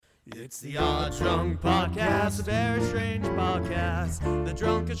It's the Odd Drunk Podcast, a very strange podcast. The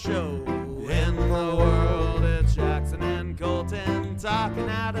drunkest show in the world. It's Jackson and Colton talking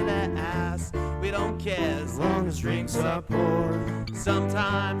out of their ass. We don't care as long as drinks are poured.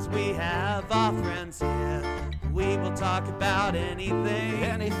 Sometimes we have our friends here. We will talk about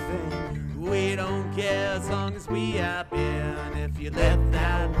anything. We don't care as long as we have beer. And if you let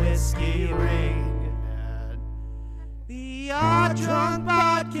that whiskey ring. The Odd Drunk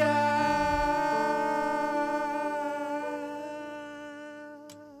Podcast.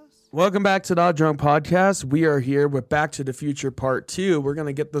 Welcome back to the Odd Drunk Podcast. We are here with Back to the Future Part 2. We're going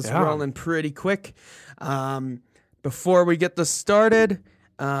to get this rolling pretty quick. Before we get this started,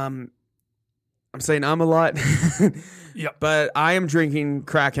 I'm saying I'm a lot. Yep. But I am drinking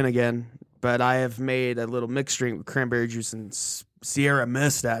Kraken again. But I have made a little mixed drink with cranberry juice and Sierra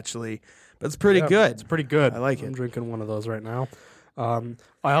Mist, actually. But it's pretty good. It's pretty good. I like it. I'm drinking one of those right now. I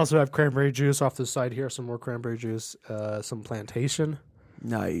also have cranberry juice off the side here. Some more cranberry juice. Some plantation.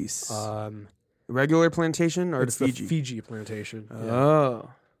 Nice. Regular plantation or it's the Fiji? The Fiji plantation. Oh.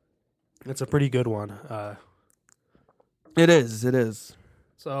 Yeah. It's a pretty good one. It is.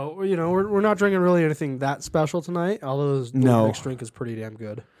 So, you know, we're not drinking really anything that special tonight, although this mixed drink is pretty damn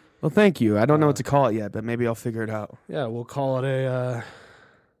good. Well, thank you. I don't know what to call it yet, but maybe I'll figure it out. Yeah, we'll call it I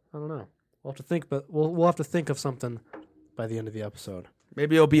don't know. We'll have to think, but we'll have to think of something by the end of the episode.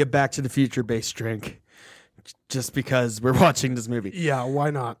 Maybe it'll be a Back to the Future based drink, just because we're watching this movie. Yeah, why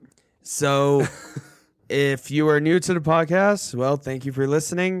not? So, if you are new to the podcast, well, thank you for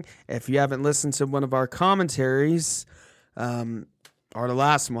listening. If you haven't listened to one of our commentaries, or the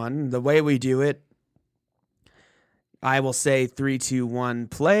last one, the way we do it, I will say 3, 2, 1,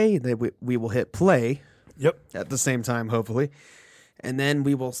 play. We will hit play. Yep. At the same time, hopefully. And then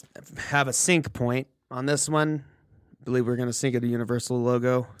we will have a sync point on this one. I believe we're going to sync at the Universal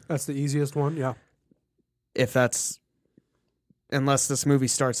logo. That's the easiest one, yeah. Unless this movie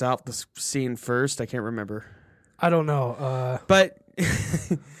starts out the scene first, I can't remember. I don't know. But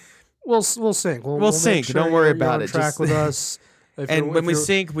we'll sync. We'll sync. Sure don't worry you're about on it. Track with us. And when we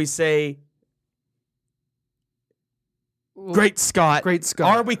sync, we say, Great Scott. Great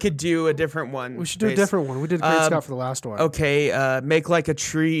Scott. Or we could do a different one. We should do a different one. We did Great Scott for the last one. Okay, make like a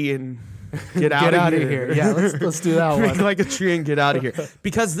tree and get out of here. here. Yeah, let's do that one. Make like a tree and get out of here.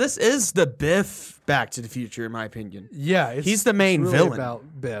 Because this is the Biff Back to the Future, in my opinion. Yeah, he's the main really villain.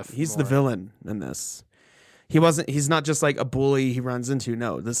 About Biff. He's the villain in this. He's not just like a bully he runs into.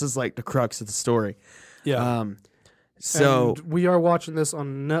 No, this is like the crux of the story. Yeah. So and we are watching this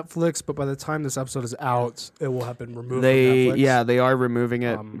on Netflix, but by the time this episode is out, it will have been removed from Netflix. Yeah, they are removing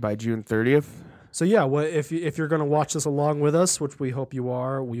it by June 30th. So yeah, if you're going to watch this along with us, which we hope you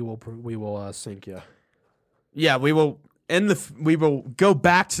are, we will sync you. Yeah, we will go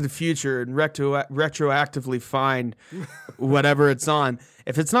back to the future and retroactively find whatever it's on.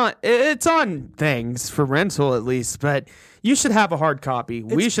 If it's not, it's on things for rental at least, but you should have a hard copy.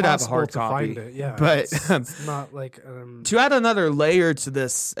 We should have a hard copy. Find it, yeah, but it's not like to add another layer to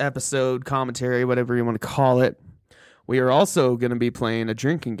this episode commentary, whatever you want to call it. We are also going to be playing a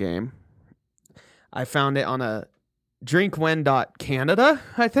drinking game. I found it on a drinkwhen.canada,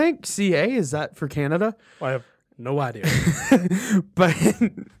 I think. CA, is that for Canada? I have no idea. But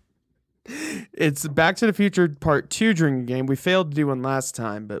it's Back to the Future Part 2 drinking game. We failed to do one last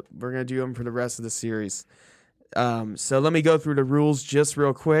time, but we're going to do them for the rest of the series. So let me go through the rules just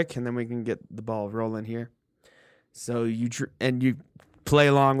real quick, and then we can get the ball rolling here. So you play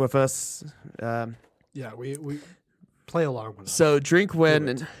along with us. Yeah, we play along with us. So drink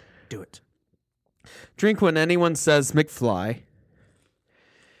when... Do it. Drink when anyone says McFly.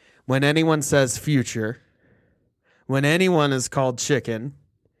 When anyone says future. When anyone is called chicken.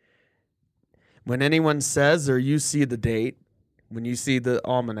 When anyone says or you see the date. When you see the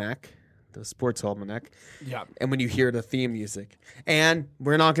almanac. The sports almanac. Yeah. And when you hear the theme music. And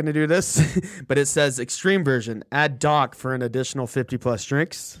we're not going to do this, but it says extreme version. Add Doc for an additional 50 plus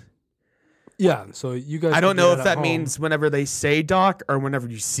drinks. Yeah, so you guys... I don't know if that means whenever they say Doc or whenever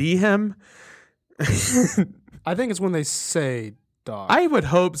you see him. I think it's when they say Doc. I would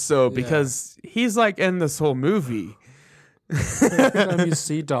hope so, because he's like in this whole movie. Every time you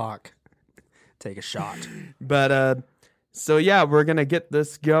see Doc, take a shot. But, so yeah, we're going to get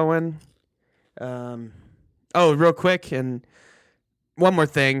this going. Real quick, and one more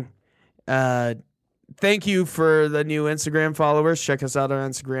thing. Thank you for the new Instagram followers. Check us out on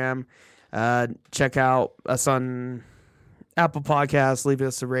Instagram. Check out us on Apple Podcasts. Leave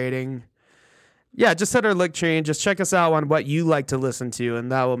us a rating. Yeah, just hit our link tree and just check us out on what you like to listen to, and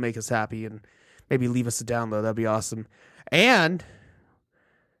that will make us happy. And maybe leave us a download. That'd be awesome. And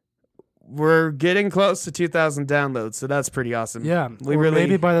we're getting close to 2,000 downloads, so that's pretty awesome. Yeah, we or really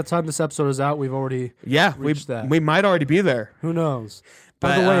maybe by the time this episode is out, we've already reached that. We might already be there. Who knows?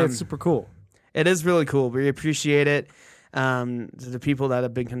 By But, the way, it's super cool. It is really cool. We appreciate it. To the people that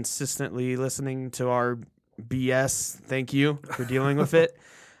have been consistently listening to our BS, thank you for dealing with it.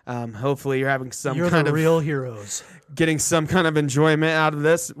 Hopefully you're having You're the real heroes. getting some kind of enjoyment out of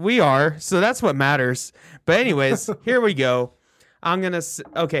this. We are, so that's what matters. But anyways, here we go.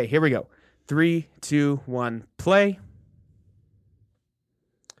 Okay, here we go. 3, 2, 1, play.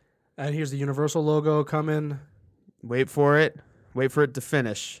 And here's the Universal logo coming. Wait for it. Wait for it to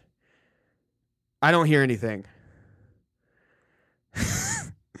finish. I don't hear anything.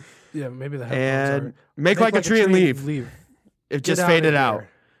 Yeah, maybe the And headphones are. make like a tree and leave. It Get just out faded of out. here.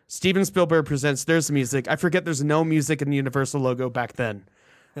 Steven Spielberg presents There's Music. I forget there's no music in the Universal logo back then.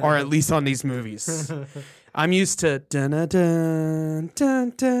 Or at least on these movies. I'm used to dun dun dun dun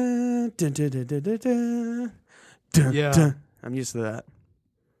dun dun dun dun dun dun dun. Yeah. I'm used to that.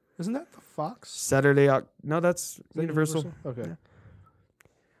 Isn't that the Fox? Saturday no, that's Is that Universal. Okay. Yeah.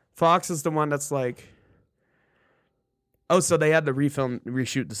 Fox is the one that's like so they had to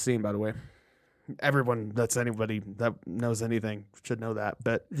reshoot the scene, by the way. Anybody that knows anything should know that.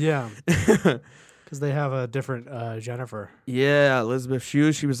 But Yeah. Because they have a different Jennifer. yeah, Elizabeth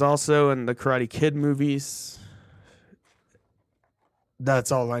Shue. She was also in the Karate Kid movies.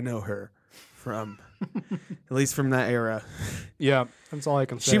 That's all I know her from, at least from that era. Yeah, that's all I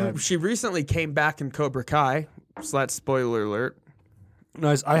can say. She recently came back in Cobra Kai. So that's spoiler alert.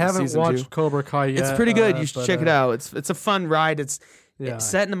 Nice. I haven't Season watched 2. Cobra Kai yet. It's pretty good. You should check it out. It's a fun ride. It's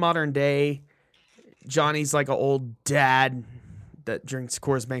set in the modern day. Johnny's like an old dad that drinks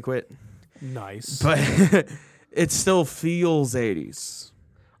Coors Banquet, Nice. but it still feels 80s.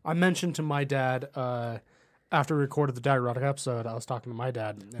 I mentioned to my dad after we recorded the Dad Erotic episode, I was talking to my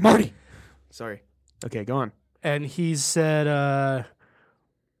dad. And Marty! Sorry. Okay, go on. And he said,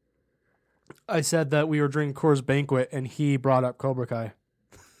 I said that we were drinking Coors Banquet, and he brought up Cobra Kai.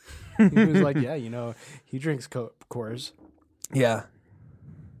 He was like, yeah, he drinks Coors. Yeah.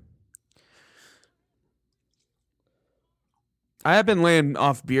 I have been laying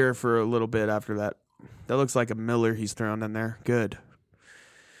off beer for a little bit after that. That looks like a Miller he's thrown in there. Good.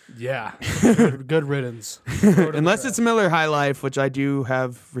 Yeah. Good riddance. Unless it's Miller High Life, which I do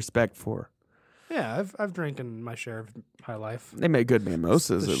have respect for. Yeah, I've drinking my share of High Life. They make good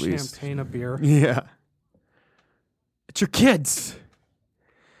mimosas, The at least. champagne of beer. Yeah. It's your kids.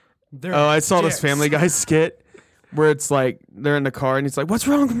 I saw this Family Guy skit where it's like they're in the car and he's like, "What's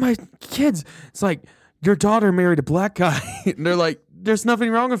wrong with my kids?" It's like, "Your daughter married a black guy." And they're like, "There's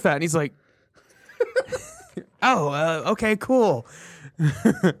nothing wrong with that." And he's like, okay, cool.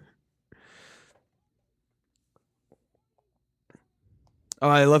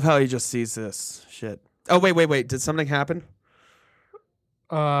 I love how he just sees this shit. Oh, wait. Did something happen?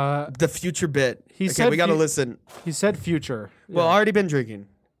 The future bit. He okay, said we got to listen. He said future. Well, Yeah. already been drinking.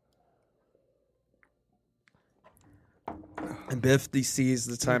 And Biff sees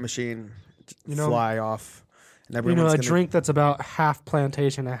the time machine fly off. And everyone's a drink that's about half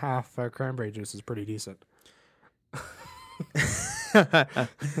plantation and half cranberry juice is pretty decent.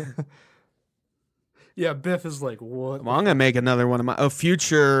 Yeah, Biff is like, what? Well, I'm gonna make another one of my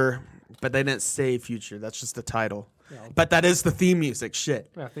future, but they didn't say future. That's just the title. Yeah, But that is the theme music.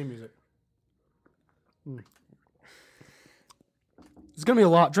 Shit. yeah, theme music. It's gonna be a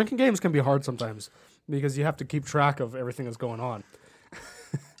lot. Drinking games can be hard sometimes because you have to keep track of everything that's going on.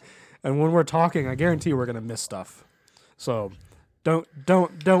 And when we're talking, I guarantee we're gonna miss stuff. So don't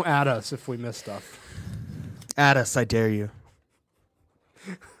add us if we miss stuff. Add us, I dare you.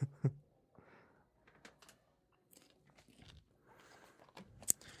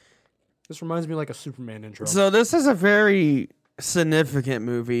 This reminds me of like a Superman intro. So this is a very significant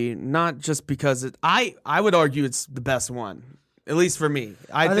movie, not just because I would argue it's the best one, at least for me.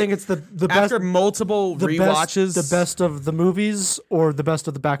 I think it's the best. after multiple rewatches. The best of the movies or the best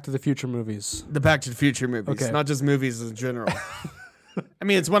of the Back to the Future movies? The Back to the Future movies, Okay. not just movies in general. I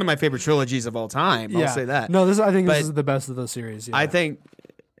mean, it's one of my favorite trilogies of all time. I'll say that. No, I think But this is the best of the series. Yeah. I think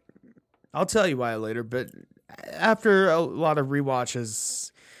I'll tell you why later, but after a lot of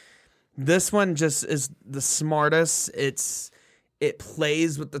rewatches, this one just is the smartest. It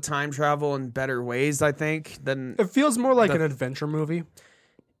plays with the time travel in better ways, I think, than it feels more like an adventure movie.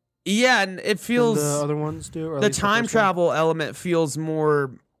 yeah, and it feels than the other ones do. Or at the least time first one. travel element feels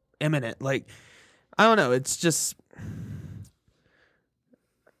more imminent. Like I don't know, it's just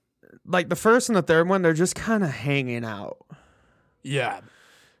like the first and the third one, they're just kind of hanging out. Yeah.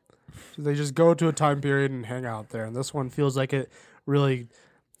 So they just go to a time period and hang out there, and this one feels like it really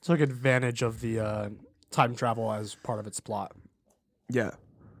took advantage of the time travel as part of its plot. Yeah.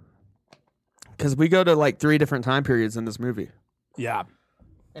 Because we go to like 3 different time periods in this movie. Yeah.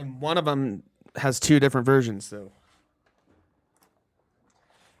 And one of them has 2 different versions, so.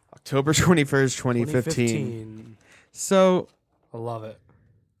 October 21st, 2015. So, I love it.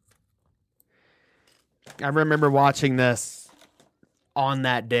 I remember watching this on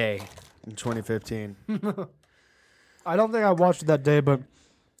that day in 2015. I don't think I watched it that day, but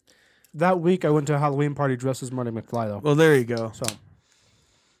that week I went to a Halloween party dressed as Marty McFly, though. Well, there you go. So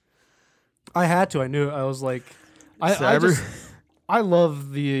I had to. I knew. I was like, So I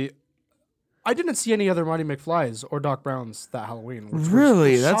love the. I didn't see any other Marty McFlys or Doc Browns that Halloween.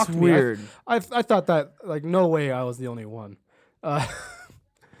 Really? Which That's shocked me. weird. I thought that like no way I was the only one.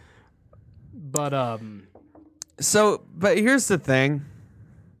 But So, but here's the thing.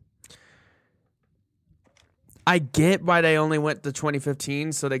 I get why they only went to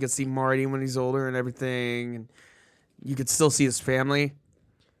 2015 so they could see Marty when he's older and everything, and you could still see his family.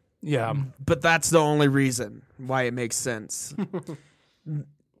 yeah, But that's the only reason why it makes sense.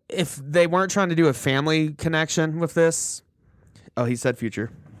 If they weren't trying to do a family connection with this, oh, he said future.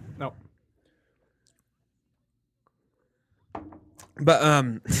 no, But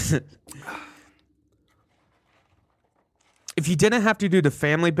if you didn't have to do the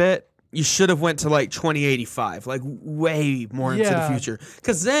family bit, you should have went to like 2085, like way more into the Yeah. future,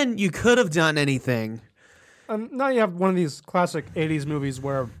 because then you could have done anything. now you have one of these classic '80s movies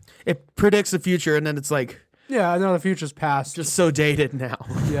where It predicts the future, and then it's like I know the future's past. just so dated now.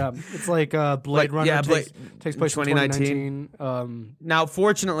 Yeah, it's like Blade Like, Runner yeah, takes place in 2019. 2019. Now,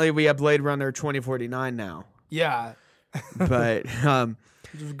 fortunately, we have Blade Runner 2049 now, Yeah, but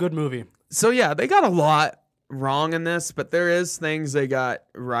it was a good movie. so yeah, they got a lot wrong in this, but there is things they got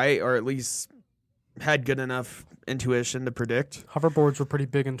right, or at least had good enough intuition to predict. Hoverboards were pretty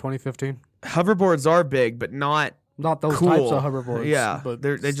big in 2015. Hoverboards are big, but not Not those cool. types of hoverboards. Yeah, but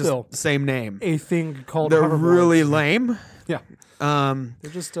they still just same name. a thing called They're hoverboards. really lame. Yeah,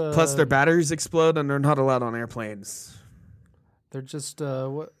 they're just Plus, their batteries explode, and they're not allowed on airplanes. they're just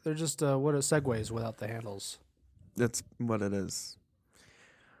what are segways without the handles. That's what it is.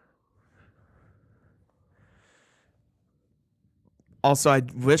 Also, I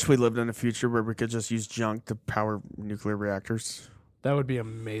wish we lived in a future where we could just use junk to power nuclear reactors. That would be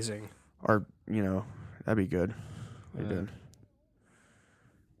amazing. Or, that'd be good. What are you Yeah. doing?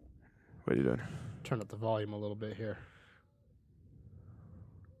 What are you doing? Turn up the volume a little bit here.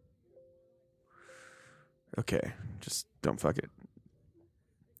 Okay, just don't fuck it.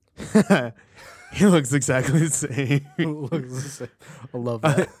 He looks exactly the same. Looks the same. I love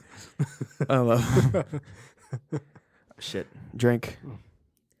that. I love shit. Drink.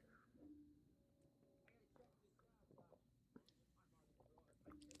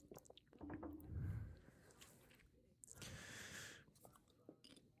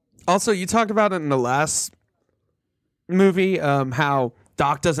 Also, you talked about it in the last movie, how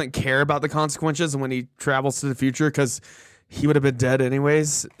Doc doesn't care about the consequences when he travels to the future because he would have been dead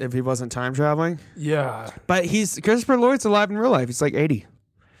anyways if he wasn't time traveling. Yeah, But Christopher Lloyd's alive in real life. He's like 80.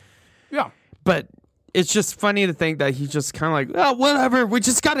 yeah. But it's just funny to think that he's just kind of like, oh, whatever. We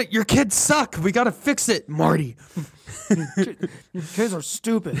just got to, your kids suck. We got to fix it, Marty. Your kids are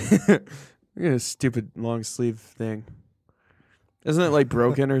stupid. Yeah, stupid long sleeve thing. Isn't it like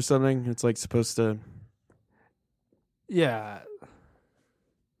broken or something? It's like supposed to. Yeah.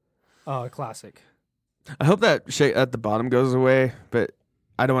 Classic. I hope that shit at the bottom goes away, but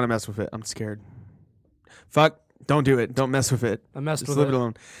I don't want to mess with it. I'm scared. Fuck. Don't do it. Don't mess with it. I messed Just with leave it it.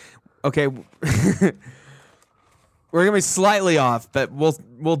 alone. Okay. We're gonna be slightly off, but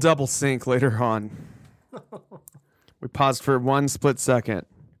we'll double sync later on. We paused for 1 split second.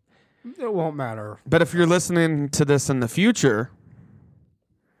 It won't matter. But if you're listening to this in the future,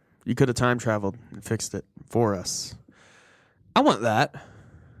 you could have time traveled and fixed it for us. I want that.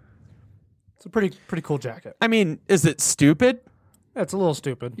 It's a pretty cool jacket. I mean, is it stupid? It's a little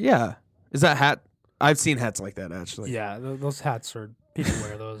stupid. Yeah. Is that hat? I've seen hats like that, actually. Yeah, those hats are. People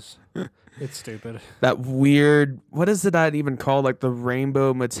wear those. It's stupid. That weird, what is it that even called? Like the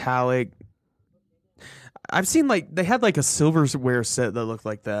rainbow metallic. I've seen they had like a silverware set that looked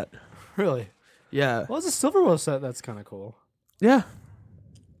like that. Really? Yeah. Well, it's a silverware set. That's kind of cool. Yeah.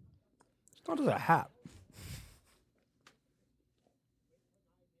 It's not just a hat.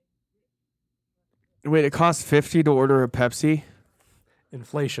 Wait, it costs $50 to order a Pepsi?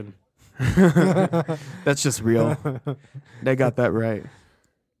 Inflation. That's just real. They got that right.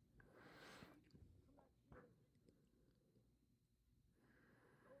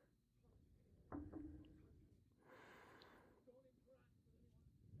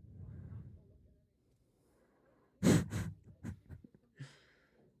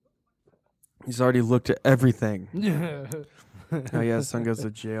 He's already looked at everything. Yeah. Oh yeah, his son goes to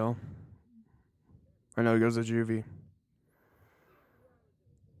jail. Or no, he goes to juvie.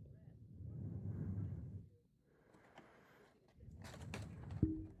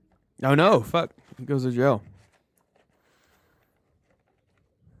 Oh no, fuck. He goes to jail.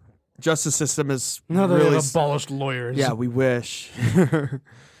 Justice system is No, they really have abolished lawyers. yeah, we wish.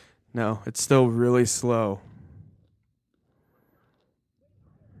 No, it's still really slow.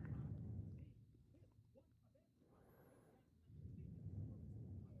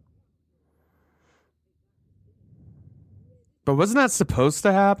 But wasn't that supposed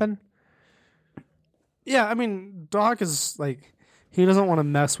to happen? Yeah, I mean, Doc is like, he doesn't want to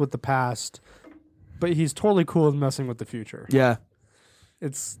mess with the past, but he's totally cool with messing with the future. Yeah.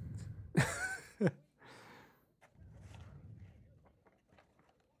 It's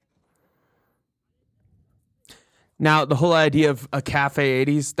Now, the whole idea of a cafe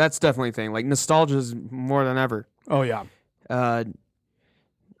 80s, that's definitely a thing. Like, nostalgia is more than ever. oh yeah, 80s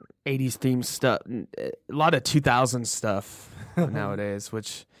themed stuff. A lot of 2000s stuff nowadays,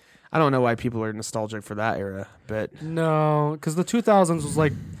 which I don't know why people are nostalgic for that era. But no, because the 2000s was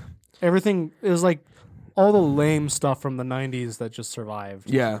like everything. It was like all the lame stuff from the 90s that just survived.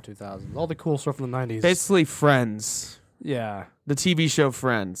 Yeah. in the 2000s. All the cool stuff from the 90s. basically, Friends. Yeah, The TV show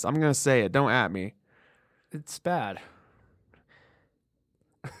Friends. I'm going to say it. Don't at me. it's bad.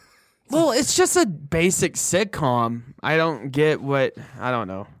 Well, it's just a basic sitcom. I don't get what... I don't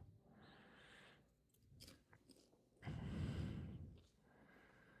know.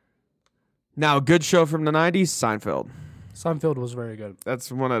 Now, a good show from the 90s, Seinfeld. Seinfeld was very good.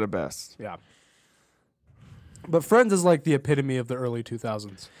 That's one of the best. Yeah, but Friends is like the epitome of the early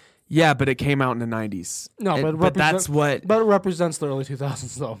 2000s. Yeah, but it came out in the 90s. No, It- but but that's what... But it represents the early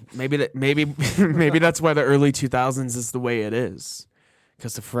 2000s though. Maybe maybe that's why the early 2000s is the way it is.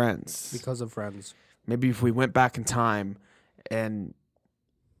 Because of Friends. Because of Friends. Maybe if we went back in time and...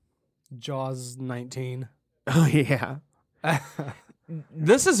 Jaws 19. Oh, yeah.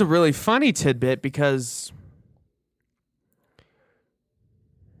 This is a really funny tidbit because...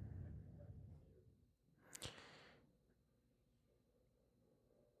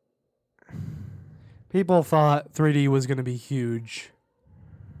 People thought 3D was going to be huge.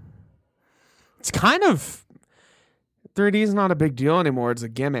 It's kind of... 3D is not a big deal anymore. It's a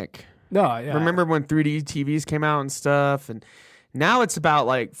gimmick. No, yeah. Remember when 3D TVs came out and stuff? And now it's about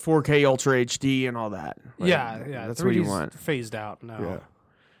like 4K Ultra HD and all that. Like, yeah. That's what you 3D's want. phased out now. Yeah.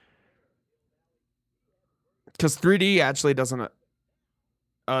 Because 3D actually doesn't...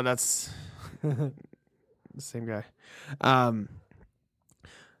 Oh, that's the same guy.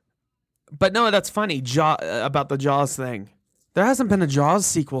 But no, that's funny. About the Jaws thing. There hasn't been a Jaws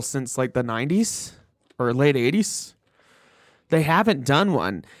sequel since like the 90s or late 80s. They haven't done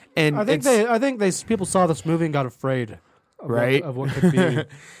one, and I think people saw this movie and got afraid, of Right. what could be.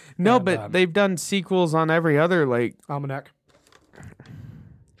 no, And, but they've done sequels on every other like. Almanac.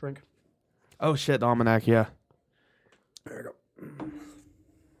 Drink. Oh shit, Almanac, yeah. There you go.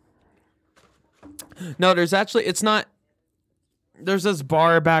 No, there's actually it's not. There's this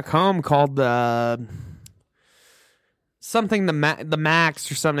bar back home called something the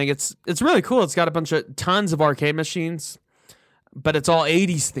Max or something. It's really cool. It's got a bunch of tons of arcade machines, but it's all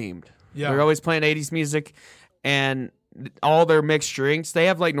 80s themed. Yeah. They're always playing 80s music, and all their mixed drinks. They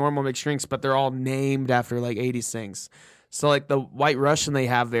have like normal mixed drinks, but they're all named after like 80s things. So like the White Russian they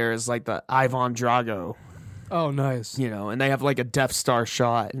have there is like the Ivan Drago, Oh, nice. you know, and they have like a Death Star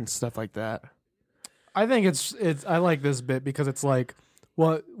shot and stuff like that. I think it's. I like this bit because it's like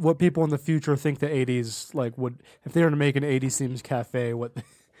what people in the future think the 80s like would if they were to make an 80s themed cafe. What?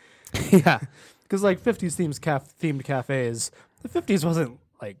 Yeah. Because like 50s themed cafes, the 50s wasn't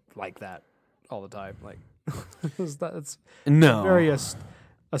like that all the time. Like it's No. very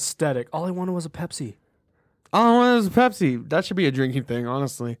aesthetic. All I wanted was a Pepsi. All I want is a Pepsi. That should be a drinking thing,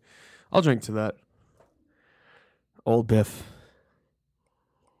 honestly. I'll drink to that. Old Biff.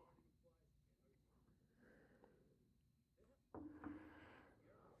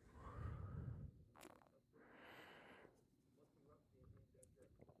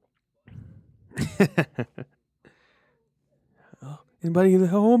 Oh, anybody in the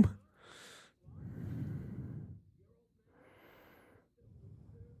home?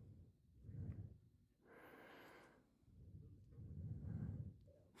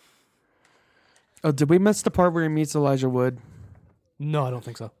 Oh, did we miss the part where he meets Elijah Wood? No, I don't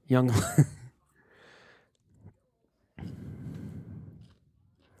think so. Young.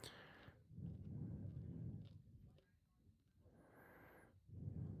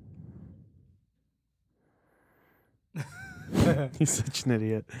 He's such an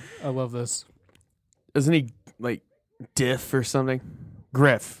idiot. I love this. Isn't he like Diff or something?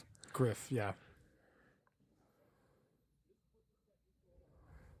 Griff. Griff, yeah.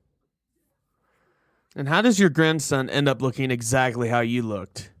 And how does your grandson end up looking exactly how you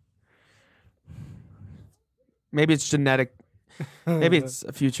looked? Maybe it's genetic. Maybe it's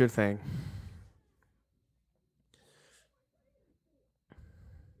a future thing.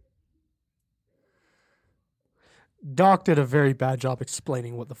 Doc did a very bad job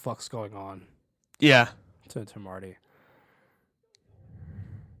explaining what the fuck's going on Yeah. to Marty.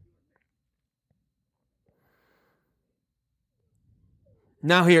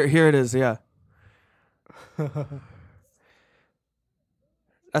 Now here it is, yeah.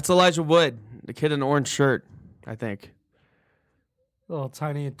 That's Elijah Wood, the kid in the orange shirt, I think. Little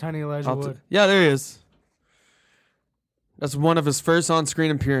tiny Elijah Wood. Yeah, there he is. That's one of his first on-screen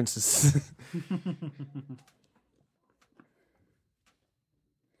appearances.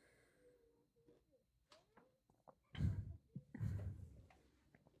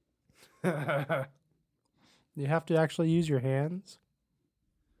 You have to actually use your hands.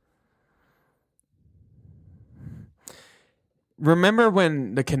 Remember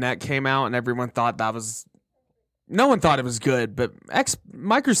when the Kinect came out and everyone thought that was... No one thought it was good, but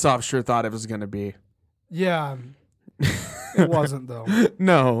Microsoft sure thought it was going to be. Yeah. It wasn't, though.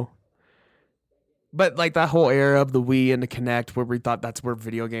 No. But like that whole era of the Wii and the Kinect where we thought that's where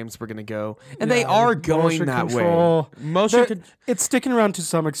video games were going to go. And they are going that way. It's sticking around to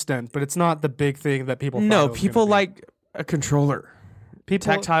some extent, but it's not the big thing that people thought No, it was people gonna be. like a controller.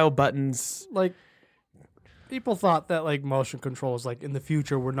 Tactile buttons. Like, people thought that like motion controls, like in the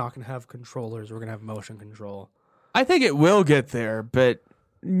future, we're not going to have controllers. We're going to have motion control. I think it will get there, but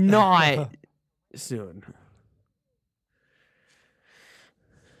not soon.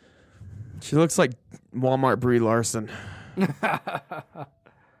 She looks like Walmart Brie Larson.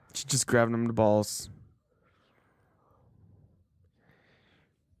 She's just grabbing them the balls.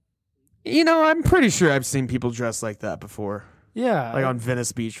 You know, I'm pretty sure I've seen people dressed like that before. Yeah. Like on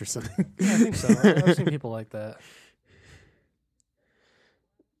Venice Beach or something. Yeah, I think so. I've seen people like that.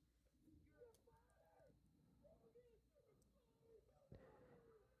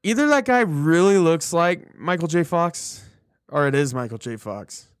 Either that guy really looks like Michael J. Fox, or it is Michael J.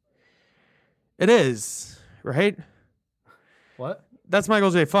 Fox. It is, right? What? That's Michael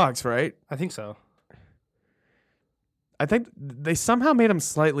J. Fox, right? I think so. I think they somehow made him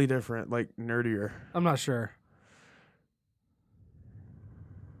slightly different, like nerdier. I'm not sure.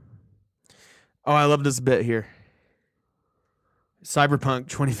 Oh, I love this bit here. Cyberpunk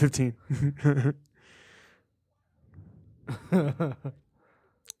 2015.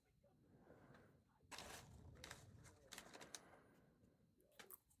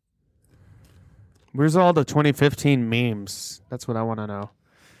 Where's all the 2015 memes? That's what I want to know.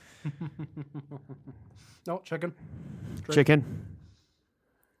 No, chicken. Straight. Chicken.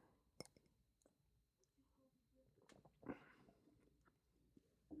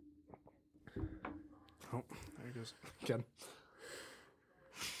 Oh, there it goes. Again.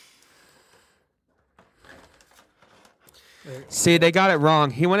 See, they got it wrong.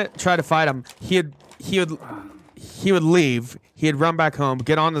 He went to try to fight him. He would leave. He'd run back home,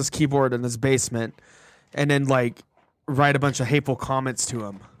 get on his keyboard in his basement, and then like write a bunch of hateful comments to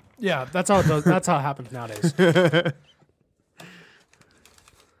him. Yeah, that's how it does. That's how it happens nowadays.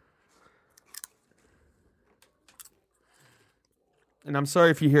 And I'm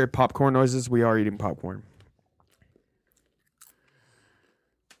sorry if you hear popcorn noises. We are eating popcorn.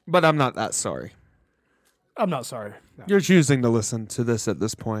 But I'm not that sorry. I'm not sorry. No. You're choosing to listen to this at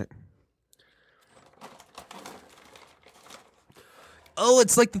this point. Oh,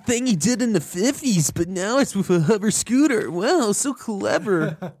 it's like the thing he did in the 50s, but now it's with a hover scooter. Wow, so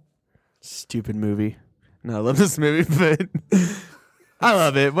clever. Stupid movie. No, I love this movie, but I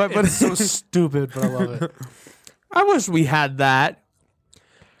love it. But It's so stupid, but I love it. I wish we had that.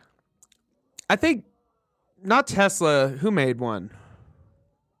 I think not Tesla. Who made one?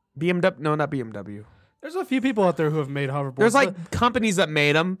 BMW? No, not BMW. There's a few people out there who have made hoverboards. There's like companies that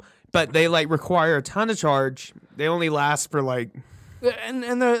made them, but they like require a ton of charge. They only last for like. And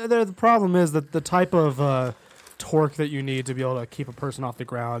the problem is that the type of torque that you need to be able to keep a person off the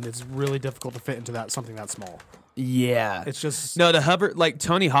ground is really difficult to fit into something that small. Yeah. It's just No, the hover, like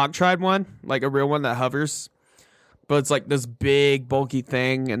Tony Hawk tried one, like a real one that hovers, but it's like this big bulky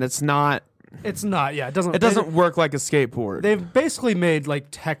thing, and it's not. It's not. Yeah, it doesn't. It doesn't work like a skateboard. They've basically made like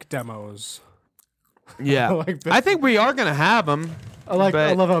tech demos. Yeah, Like I think we are gonna have them. I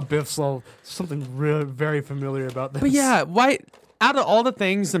But- love how Biff's something really very familiar about this. But yeah, why? Out of all the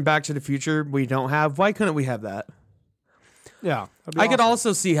things in Back to the Future we don't have, why couldn't we have that? Yeah. that'd be I could awesome.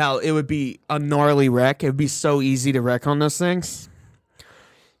 also see how it would be a gnarly wreck. It would be so easy to wreck on those things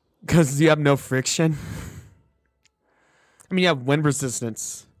because you have no friction. I mean, you have wind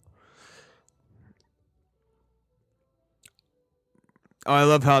resistance. Oh, I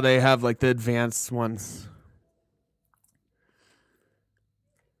love how they have like the advanced ones.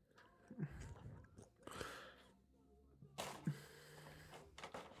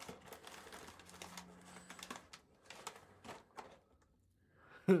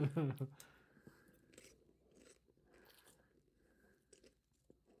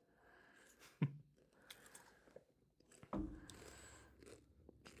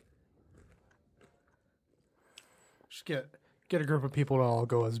 Just get a group of people to all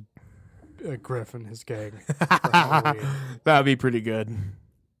go as Griff and his gang. For Halloween. That'd be pretty good.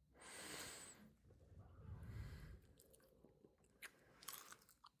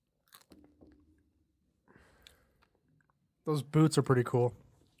 Those boots are pretty cool.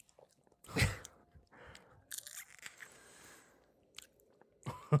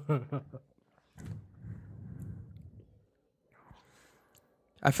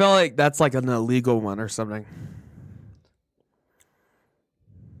 I feel like that's like an illegal one or something.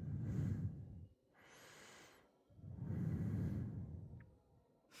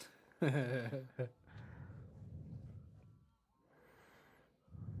 I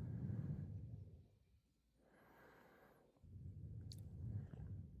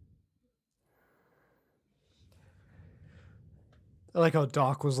like how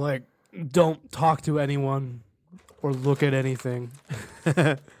Doc was like, "Don't talk to anyone or look at anything."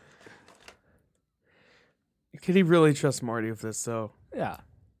 Could he really trust Marty with this, though? Yeah.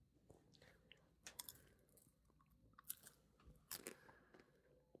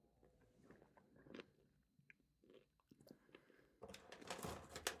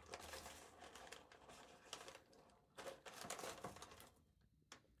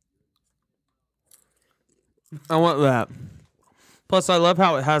 I want that. Plus, I love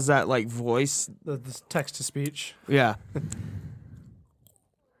how it has that like voice. The text to speech. Yeah.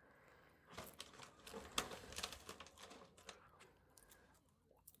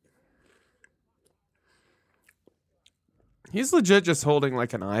 He's legit just holding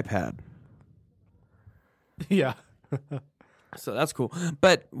like an iPad. Yeah. So that's cool.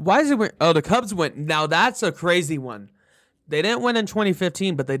 But why is it win? Oh, the Cubs went. Now that's a crazy one. They didn't win in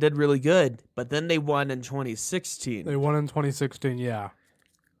 2015, but they did really good. But then they won in 2016. They won in 2016, yeah.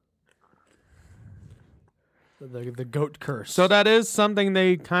 The goat curse. So that is something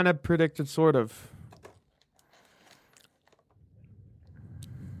they kind of predicted, sort of.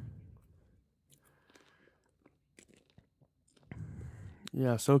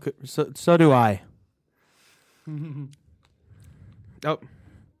 Yeah, so do I. Oh.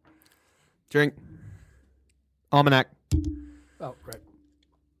 Drink. Almanac. Oh, right.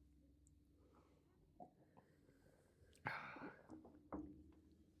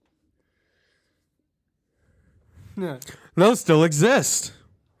 Yeah. Those still exist.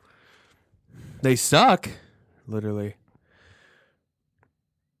 They suck. Literally.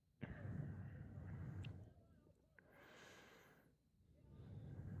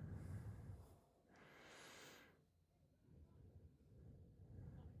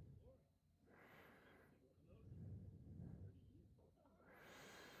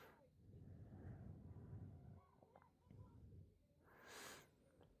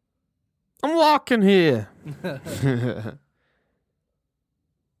 I'm walking here.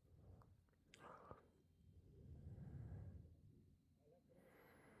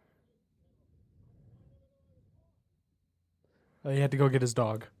 He had to go get his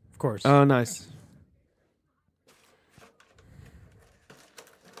dog, of course. Oh, nice.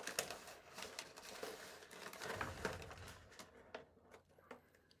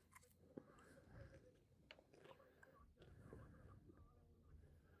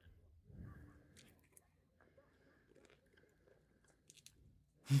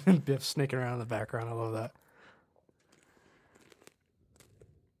 Biff sneaking around in the background. I love that.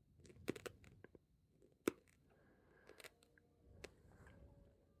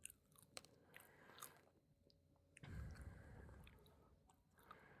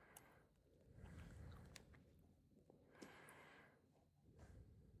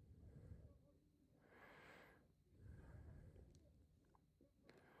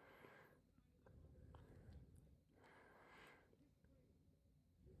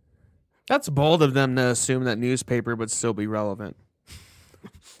 That's bold of them to assume that newspaper would still be relevant.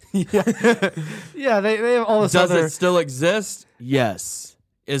 Yeah, they have all this Does other... it still exist? Yes.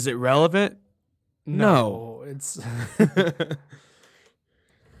 Is it relevant? No. It's...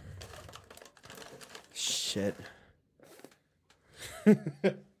 Shit.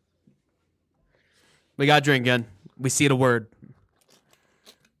 We got drinking. We see the word.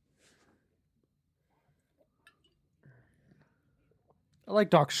 I like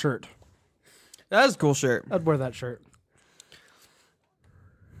Doc's shirt. That is a cool shirt. I'd wear that shirt.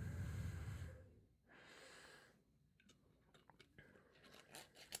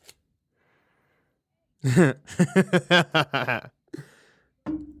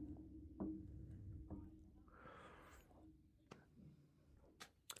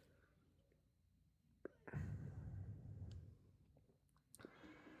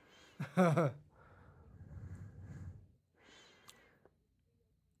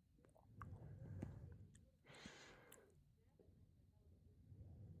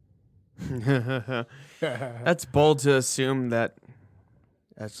 That's bold to assume that.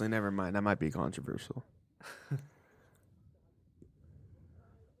 Actually, never mind. That might be controversial.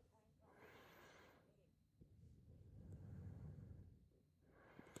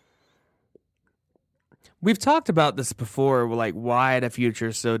 We've talked about this before, like why the future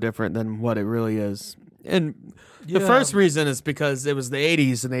is so different than what it really is. And the first reason is because it was the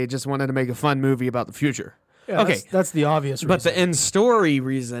 80s and they just wanted to make a fun movie about the future. Yeah, okay. That's the obvious reason. But the in-story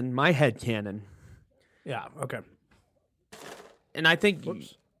reason, my headcanon. Yeah, okay. And I think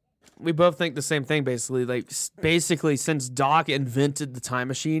we both think the same thing, basically. Like, basically, since Doc invented the time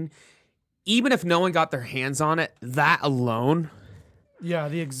machine, even if no one got their hands on it, that alone Yeah,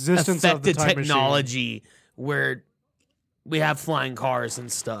 the existence of the affected time technology where we have flying cars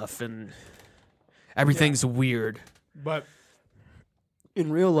and stuff and everything's weird. machine. But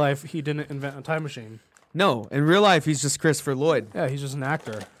in real life, he didn't invent a time machine. No, in real life, he's just Christopher Lloyd. Yeah, he's just an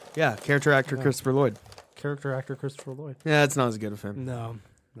actor. Yeah, character actor Christopher Lloyd. Character actor Christopher Lloyd. Yeah, it's not as good of him. No.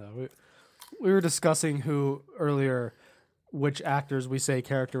 We were discussing which actors we say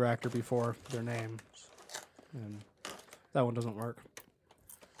character actor before their names. And that one doesn't work.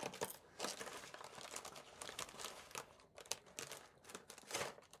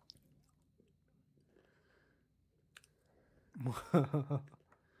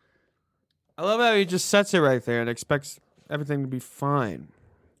 I love how he just sets it right there and expects everything to be fine.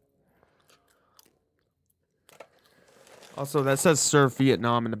 Also, that says Surf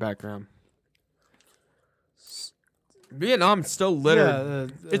Vietnam in the background. Vietnam's still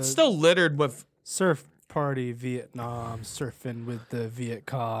littered. Yeah, It's still littered with... Surf Party Vietnam, surfing with the Viet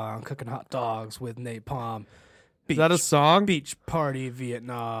Cong, cooking hot dogs with napalm. Is that a song? Beach Party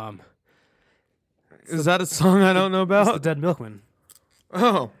Vietnam. Is that a song I don't know It's the about? Dead Milkman.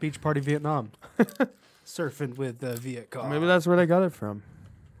 Oh, Beach Party Vietnam. Surfing with the Viet Cong. maybe that's where they got it from.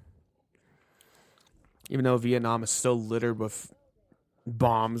 Even though Vietnam is still littered with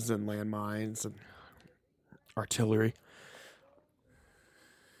bombs and landmines and artillery.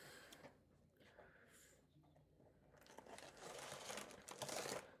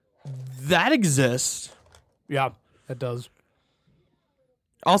 That exists. Yeah, it does.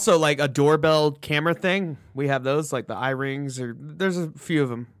 Also, like a doorbell camera thing. We have those, like the iRings, or there's a few of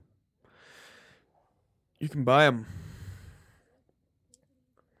them. You can buy them.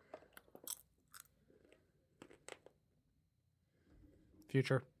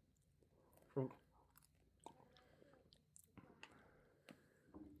 Future.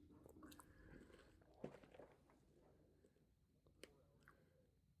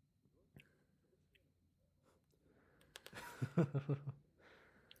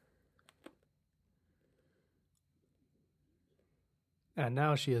 And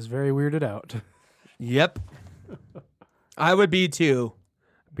now she is very weirded out. Yep. I would be too.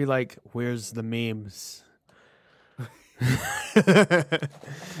 Be like, where's the memes?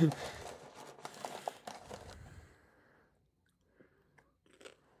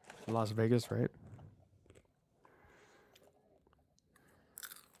 Las Vegas, right?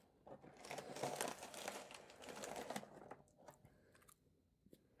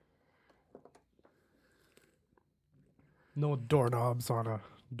 No doorknobs on a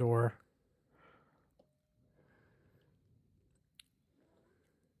door.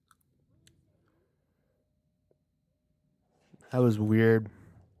 That was weird.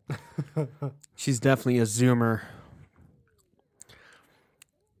 She's definitely a Zoomer.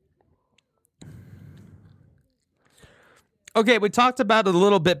 Okay, we talked about it a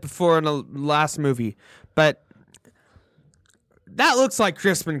little bit before in the last movie, but that looks like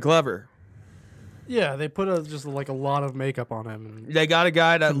Crispin Glover. Yeah, they put just like a lot of makeup on him. And They got a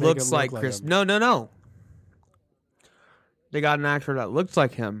guy that To make looks it look like like Chris. him. No. They got an actor that looks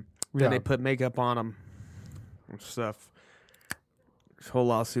like him. Then Yeah. they put makeup on him and stuff. This whole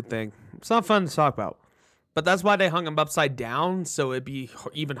lawsuit thing. It's not fun to talk about. But that's why they hung him upside down, so it'd be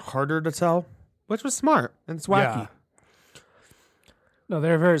even harder to tell, which was smart and it's wacky. Yeah. No,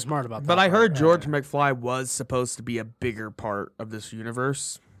 they're very smart about that. But I part. heard George McFly was supposed to be a bigger part of this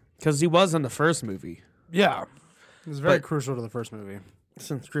universe because he was in the first movie. Yeah. It was very But- crucial to the first movie.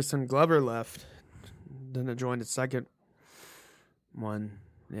 Since Kristen Glover left, then it joined the second one.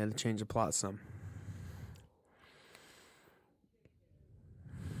 They had to change the plot some.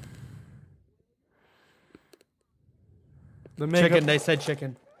 The makeup, Chicken, they said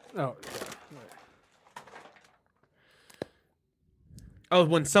chicken. Oh, Oh,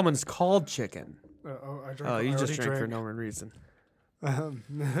 when someone's called chicken. I drank. Oh, you I just already drink for no reason. Um,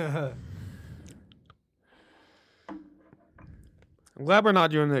 I'm glad we're not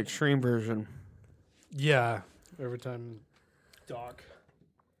doing the extreme version. yeah. Every time, Doc.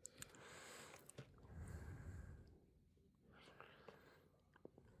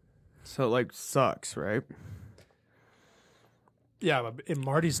 So it, like, sucks, right? Yeah, but in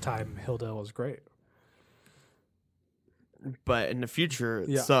Marty's time, Hilda was great. But in the future, it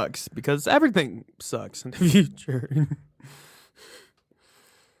Yeah. sucks because everything sucks in the future.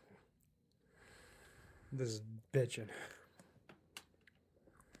 This is bitching.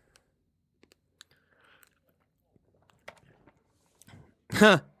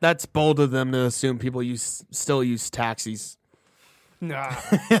 That's bold of them to assume people still use taxis. Nah.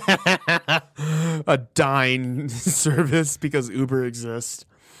 A dying service because Uber exists.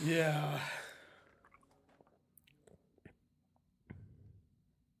 Yeah.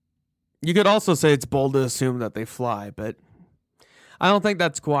 You could also say it's bold to assume that they fly, but I don't think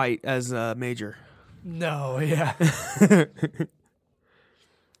that's quite as major. No. Yeah.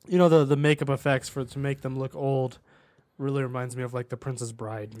 You know the makeup effects to make them look old really reminds me of like the Princess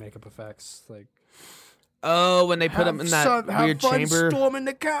Bride makeup effects. Like Oh, when they put them in that weird chamber. storming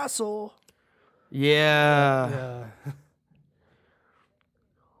the castle. Yeah. Yeah.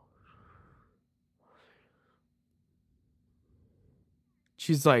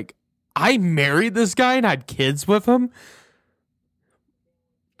 She's like, I married this guy and had kids with him?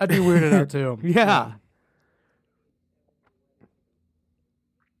 I'd be weirded out too. Yeah.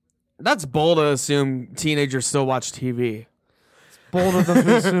 That's bold to assume teenagers still watch TV. Bold of them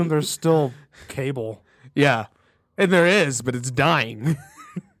to assume there's still cable. Yeah. And there is, but it's dying.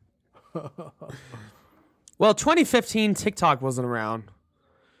 Well, 2015, TikTok wasn't around.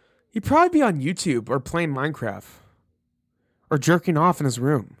 He'd probably be on YouTube or playing Minecraft. Or jerking off in his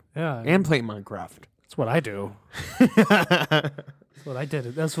room. Yeah. And playing Minecraft. That's what I do. That's what I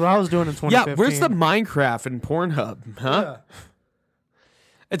did. That's what I was doing in 2015. Yeah, where's the Minecraft in Pornhub? Huh? Yeah.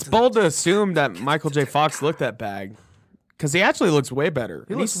 It's bold to assume that Michael J. Fox looked that bag. Because he actually looks way better.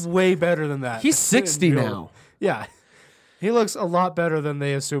 He looks way better than that. He's 60 In real- now. Yeah. He looks a lot better than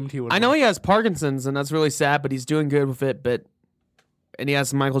they assumed he would. I know he has Parkinson's, and that's really sad, but he's doing good with it. And he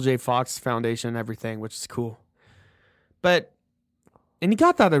has the Michael J. Fox Foundation and everything, which is cool. And he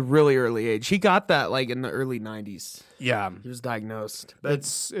got that at a really early age. He got that like in the early 90s. Yeah. He was diagnosed. But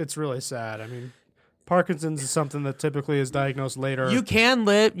It's really sad. I mean, Parkinson's is something that typically is diagnosed later. you can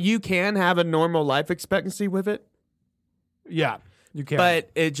have a normal life expectancy with it, Yeah. You can. but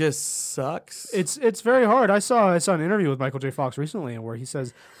it just sucks. It's very hard. I saw an interview with Michael J. Fox recently where he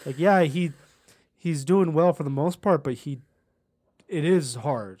says like, yeah, he's doing well for the most part, but it is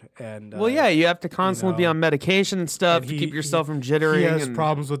hard. And well, yeah, you have to constantly be know, on medication and stuff and to he- keep yourself from jittering. he has and,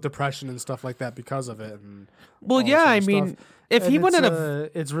 problems with depression and stuff like that because of it. And well, all this yeah, other I mean, stuff. if And he it's, wouldn't have,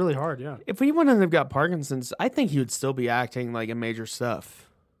 it's really hard. Yeah. if he wouldn't have got Parkinson's, I think he would still be acting like in major stuff.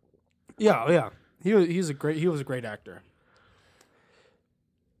 Yeah. Yeah. He was a great actor.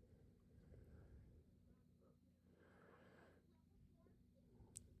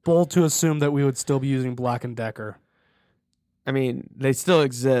 Bold to assume that we would still be using Black and Decker. I mean, they still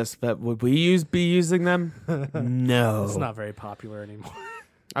exist, but would we be using them? No. It's not very popular anymore.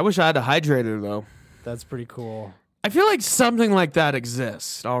 I wish I had a hydrator though. That's pretty cool. I feel like something like that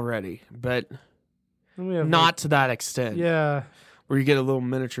exists already, but And we have not to that extent. yeah. Where you get a little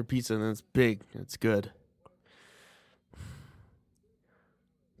miniature pizza and it's big, it's good.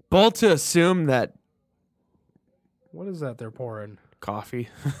 Bold to assume that What is that they're pouring? coffee.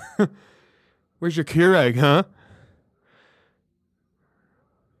 Where's your Keurig, huh?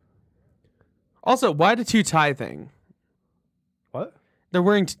 Also, why the two tie thing? What? They're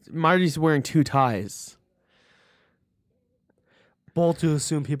wearing Marty's wearing two ties. Bold to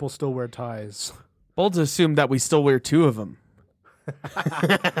assume people still wear ties. Bold to assume that we still wear two of them.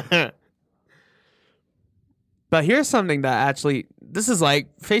 But here's something that actually, this is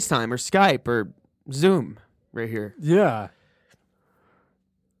like FaceTime or Skype or Zoom right here. Yeah.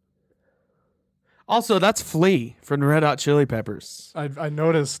 Also, that's Flea from the Red Hot Chili Peppers. I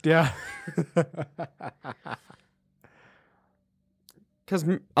noticed, yeah. Because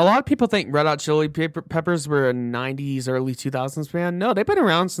a lot of people think Red Hot Chili Peppers were a 90s, early 2000s band. No, they've been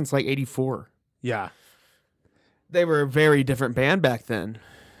around since like 84. Yeah. They were a very different band back then.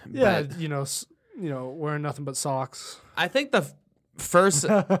 Yeah, But wearing nothing but socks. I think the first,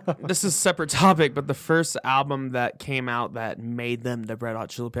 this is a separate topic, but the first album that came out that made them the Red Hot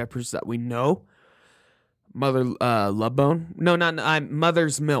Chili Peppers that we know, Love Bone. No, not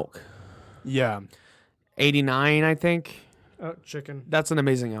Mother's Milk. Yeah. 89, I think. Chicken. That's an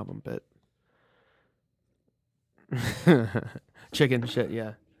amazing album, but chicken shit,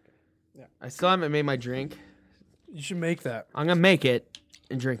 yeah. I still haven't made my drink. You should make that. I'm gonna make it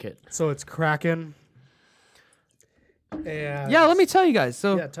and drink it. So it's Kraken. And Yeah, let me tell you guys.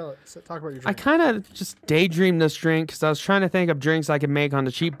 So talk about your drink. I kind of just daydreamed this drink because I was trying to think of drinks I could make on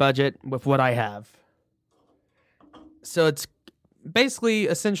a cheap budget with what I have. So it's basically,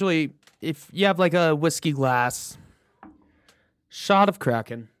 essentially, if you have like a whiskey glass, shot of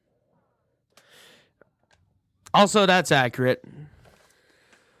Kraken. Also, that's accurate,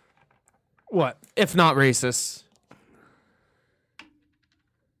 What? if not racist.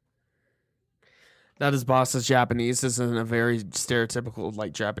 That his boss is Japanese. This isn't a very stereotypical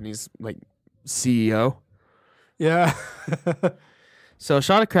like Japanese like CEO. Yeah. So a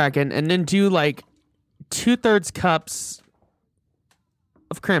shot of Kraken, and then do like 2/3 cups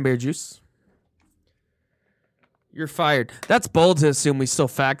of cranberry juice. You're fired. That's bold to assume we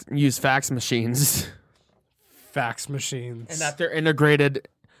still use fax machines Fax machines. and that they're integrated.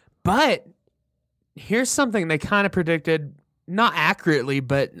 But here's something they kind of predicted, not accurately,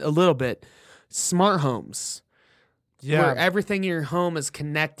 but a little bit. Smart homes. yeah. Where everything in your home is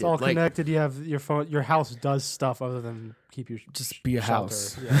connected. It's all like, connected. You have your phone. Your house does stuff other than keep you just be a shelter.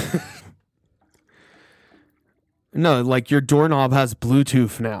 house. Yeah. No, like your doorknob has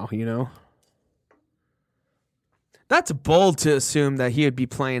Bluetooth now, you know? That's bold to assume that he would be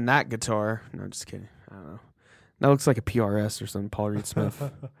playing that guitar. No, just kidding. I don't know. That looks like a PRS or something, Paul Reed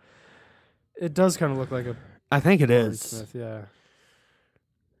Smith. It does kind of look like a I think it is. Smith. Yeah.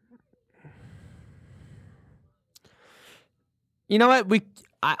 You know what?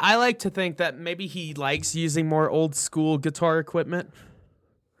 I like to think that maybe he likes using more old school guitar equipment.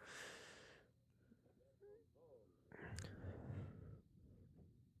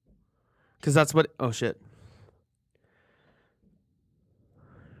 Because that's what... Oh, shit.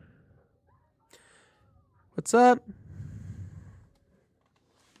 What's up?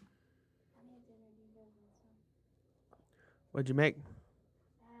 What'd you make? It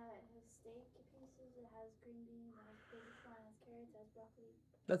has steak pieces, it has green beans, it has baby corn, it has carrots, it has broccoli.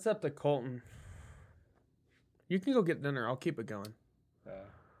 That's up to Colton. You can go get dinner. I'll keep it going.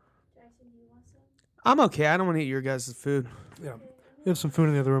 Jackson, do you want some? I'm okay. I don't want to eat your guys' food. Yeah. We have some food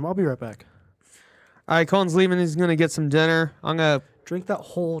in the other room. I'll be right back. All right, Colton's leaving. He's going to get some dinner. I'm going to... Drink that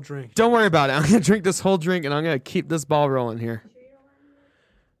whole drink. Don't worry about it. I'm going to drink this whole drink, and I'm going to keep this ball rolling here. Sure you don't want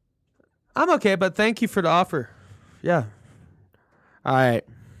any? I'm okay, but thank you for the offer. Yeah. All right.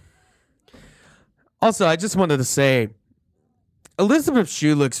 Also, I just wanted to say, Elizabeth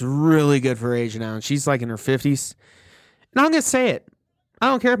Shue looks really good for her age now, and she's like in her 50s. And I'm going to say it. I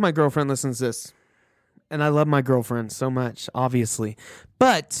don't care if my girlfriend listens to this. And I love my girlfriend so much, obviously.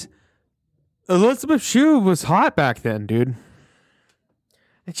 But Elizabeth Shue was hot back then, dude.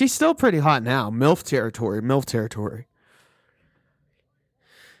 And she's still pretty hot now. MILF territory, MILF territory.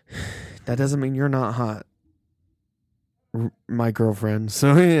 That doesn't mean you're not hot, my girlfriend.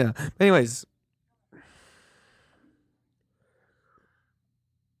 So, yeah. Anyways.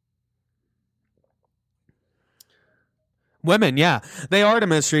 Women, yeah. They are the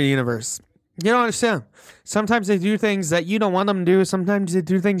mystery of the universe. You don't understand. Sometimes they do things that you don't want them to do. Sometimes they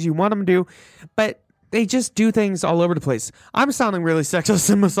do things you want them to do. But they just do things all over the place. I'm sounding really sexist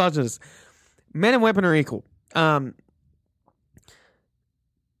and misogynist. Men and women are equal. You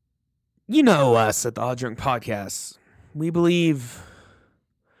know us at the Odd Drunk Podcast. We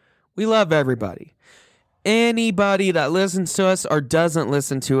love everybody. Anybody that listens to us or doesn't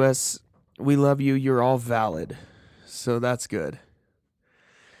listen to us, we love you. You're all valid. So that's good.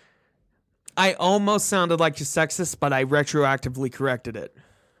 I almost sounded like a sexist, but I retroactively corrected it.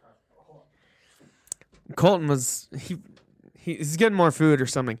 Colton was... He's getting more food or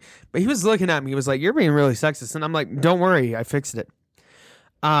something. But he was looking at me. He was like, you're being really sexist. And I'm like, don't worry. I fixed it.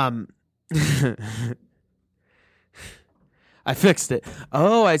 I fixed it.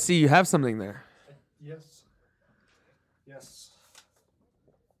 Oh, I see. You have something there. Yes. Yes.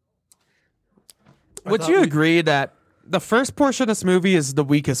 Would you agree that the first portion of this movie is the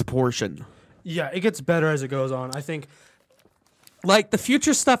weakest portion? Yeah, it gets better as it goes on. I think Like, the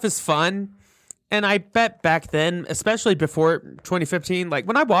future stuff is fun. And I bet back then, especially before 2015, like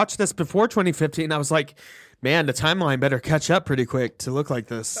when I watched this before 2015, I was like, man, the timeline better catch up pretty quick to look like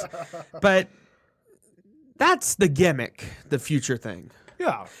this. But that's the gimmick, the future thing.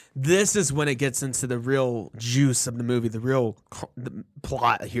 Yeah. This is when it gets into the real juice of the movie, the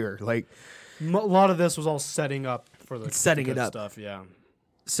plot here. Like, A lot of this was all setting up for the Setting good it up. stuff. Yeah.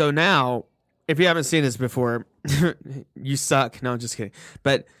 so now, if you haven't seen this before, you suck. No, I'm just kidding.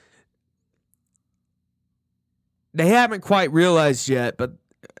 But they haven't quite realized yet, but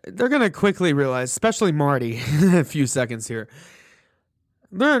they're going to quickly realize, especially Marty, in a few seconds here.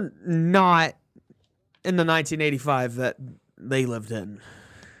 They're not in the 1985 that they lived in.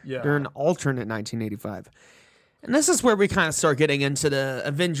 Yeah. They're an alternate 1985. And this is where we kind of start getting into the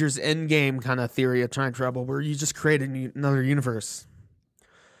Avengers Endgame kind of theory of time travel, where you just create another universe.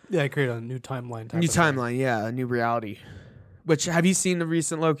 Yeah, create a new timeline. New timeline, yeah, a new reality. Which, have you seen the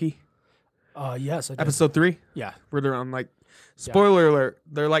recent Loki? Yes, I did. Episode 3? Yeah. Where they're on, like, spoiler alert,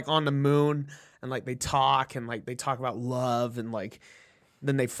 they're, like, on the moon, and, like, they talk about love, and, like,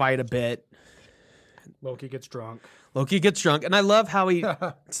 then they fight a bit. Loki gets drunk. Loki gets drunk, and I love how he...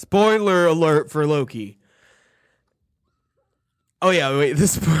 spoiler alert for Loki. Oh, yeah, wait,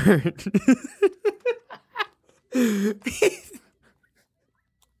 this part...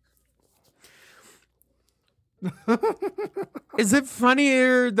 Is it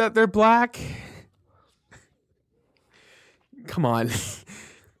funnier that they're black? Come on.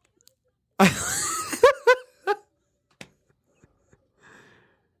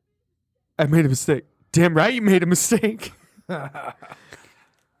 I made a mistake. Damn right you made a mistake.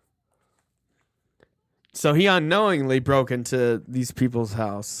 So he unknowingly broke into these people's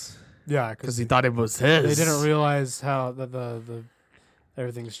house Yeah, because he thought it was his. they didn't realize how the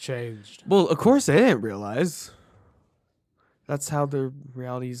everything's changed. Well, of course they didn't realize. That's how their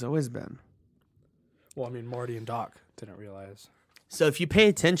reality's always been. Well, I mean, Marty and Doc didn't realize. So if you pay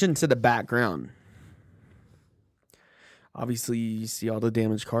attention to the background, obviously you see all the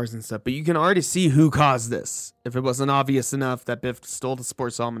damaged cars and stuff, but you can already see who caused this. If it wasn't obvious enough that Biff stole the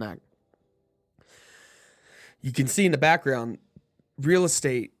sports almanac. You can see in the background real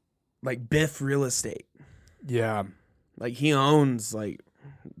estate, like Biff Real Estate. Yeah. Like he owns like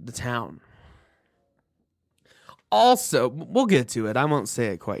the town. Also, we'll get to it. I won't say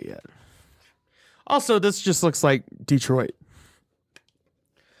it quite yet. Also, this just looks like Detroit.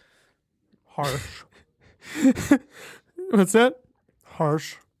 Harsh. What's that?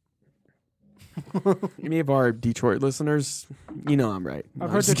 Harsh. Any of our Detroit listeners, you know I'm right. No, I've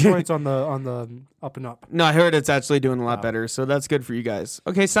I'm heard just kidding. Detroit's on the up and up. No, I heard it's actually doing a lot Oh. better, so that's good for you guys.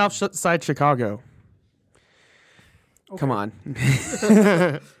 Okay, South Side Chicago. Come on.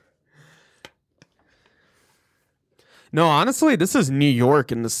 No, honestly, this is New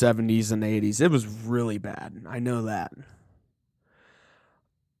York in the 70s and 80s. It was really bad. I know that.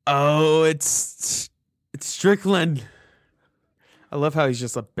 Oh, it's Strickland. I love how he's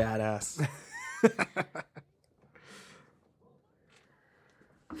just a badass.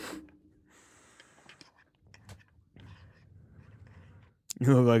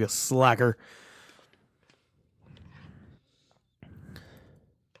 You look like a slacker.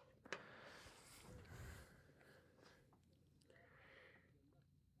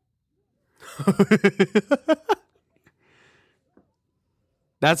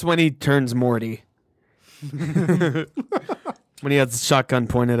 That's when he turns Morty. When he has the shotgun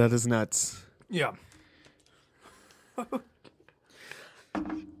pointed at his nuts. Yeah. Let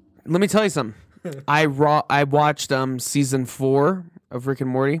me tell you something. I watched season 4 of Rick and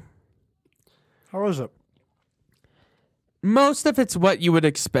Morty. How was it? Most of it's what you would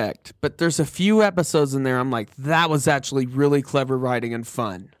expect, but there's a few episodes in there I'm like, that was actually really clever writing and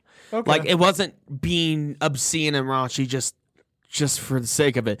fun. Okay. Like it wasn't being obscene and raunchy just for the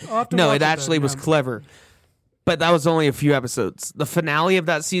sake of it. I'll have to No, watch it it actually then, was yeah. clever. But that was only a few episodes. The finale of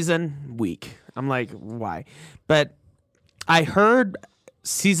that season, weak. I'm like, why? But I heard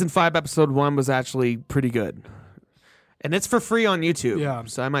season 5, episode 1 was actually pretty good. And it's for free on YouTube. Yeah.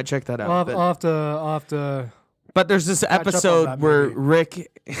 So I might check that out. I'll but, have to. but there's this up on episode that where movie.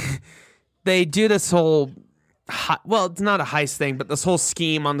 Rick, they do this whole, well, it's not a heist thing, but this whole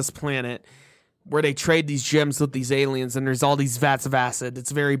scheme on this planet where they trade these gems with these aliens and there's all these vats of acid.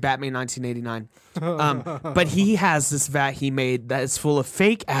 It's very Batman 1989. But he has this vat he made that is full of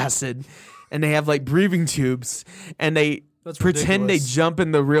fake acid and they have like breathing tubes and they That's pretend ridiculous. they jump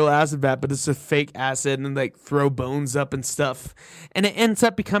in the real acid vat, but it's a fake acid and like throw bones up and stuff. And it ends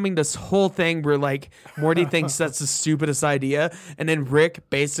up becoming this whole thing where like Morty thinks that's the stupidest idea. And then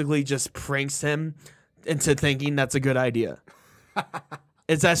Rick basically just pranks him into thinking that's a good idea.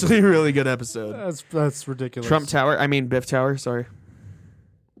 It's actually a really good episode. That's ridiculous. Biff Tower, sorry.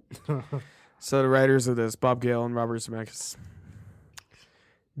 So the writers of this, Bob Gale and Robert Zemeckis,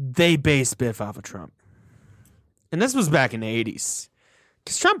 they based Biff off of Trump. And this was back in the 80s.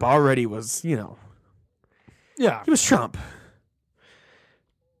 Because Trump already was, Yeah. he was Trump.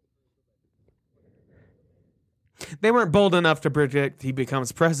 They weren't bold enough to predict he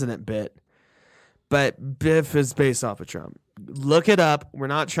becomes president but Biff is based off of Trump. Look it up. We're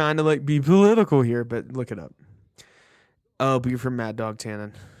not trying to be political here, but look it up. Oh, but you're from Mad Dog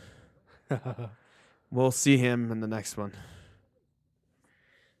Tannen. We'll see him in the next one.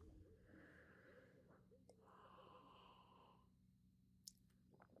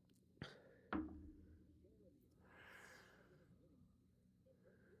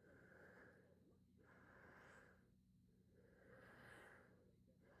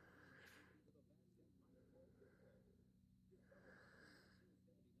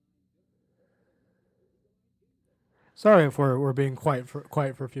 Sorry if we're being quiet for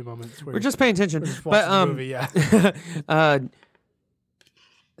a few moments. We're just paying attention. we're just But watching the movie, yeah.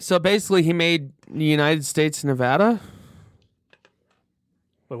 So basically, he made the United States Nevada.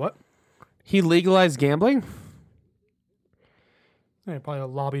 Wait, what? He legalized gambling. Yeah, probably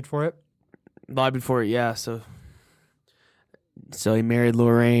lobbied for it. Lobbied for it, yeah. So he married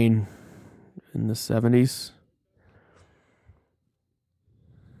Lorraine in the 70s.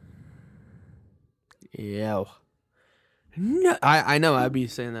 Yeah. No, I know. I'd be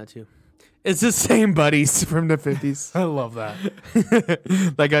saying that too. It's the same buddies from the 50s. I love that.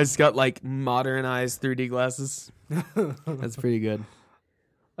 That guy's got modernized 3D glasses. That's pretty good.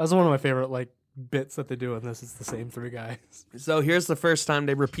 That's one of my favorite bits that they do in this. It's the same three guys. So here's the first time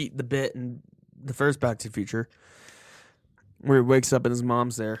they repeat the bit in the first Back to the Future, where he wakes up and his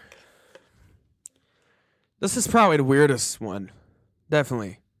mom's there. This is probably the weirdest one.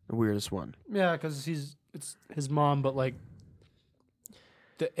 Definitely the weirdest one. Yeah, because it's his mom, but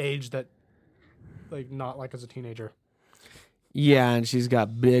the age that not as a teenager. Yeah, and she's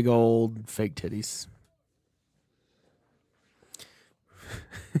got big old fake titties.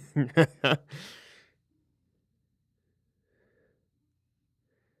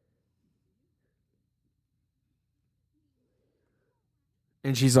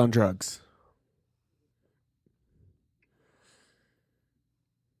 And she's on drugs.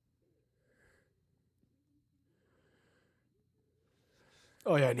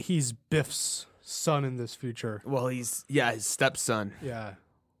 Oh yeah, and he's Biff's son in this future. Well, he's his stepson. Yeah.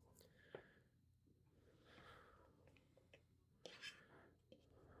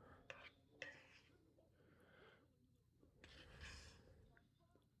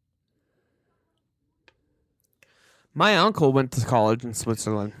 My uncle went to college in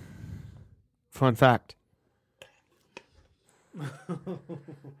Switzerland. Fun fact.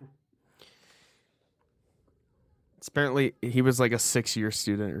 Apparently, he was a 6-year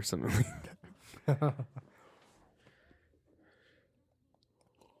student or something like that.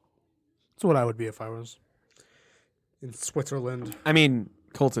 That's what I would be if I was in Switzerland. I mean,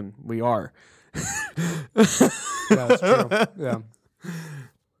 Colton, we are. Yeah, that's true. Yeah.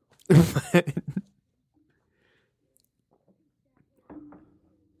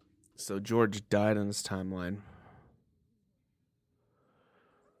 So George died on his timeline.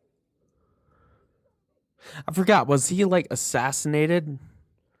 I forgot. Was he assassinated?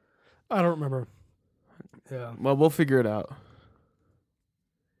 I don't remember. Yeah. Well, we'll figure it out.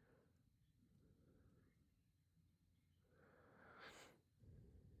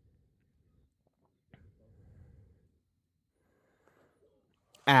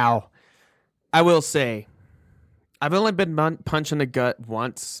 Ow. I will say, I've only been punched in the gut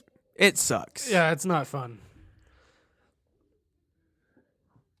once. It sucks. Yeah, it's not fun.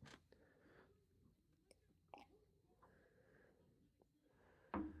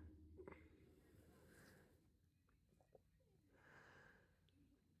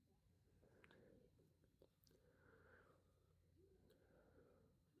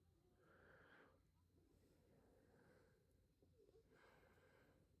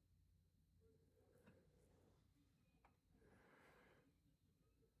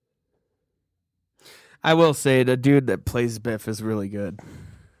 I will say, the dude that plays Biff is really good.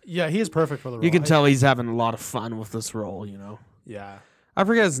 Yeah, he is perfect for the role. You can tell he's having a lot of fun with this role, Yeah. I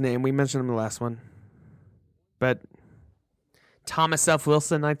forget his name. We mentioned him in the last one. But Thomas F.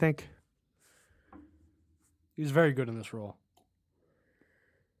 Wilson, I think. He's very good in this role.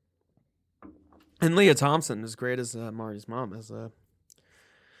 And Leah Thompson is great as Marty's mom.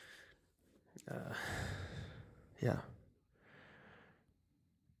 Yeah.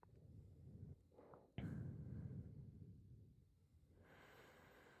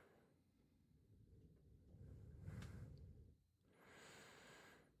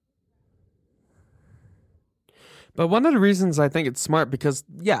 But one of the reasons I think it's smart because,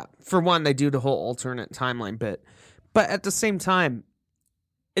 yeah, for one, they do the whole alternate timeline bit. But at the same time,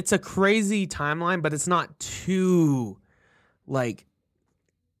 it's a crazy timeline, but it's not too, like,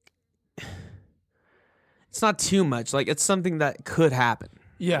 it's not too much. Like, it's something that could happen.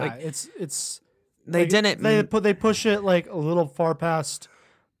 Yeah, Like, it's They didn't. they push it like a little far past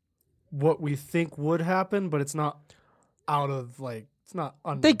what we think would happen, but it's not out of like it's not.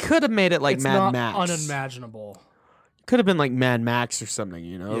 They could have made it like it's Mad not Max. unimaginable. Could have been like Mad Max or something,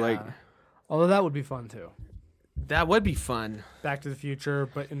 you know? Yeah. Like, Although that would be fun too. that would be fun. Back to the Future,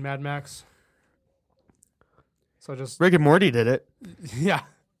 but in Mad Max. So just Rick and Morty did it. yeah.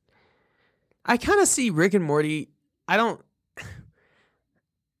 I kind of see Rick and Morty. I don't.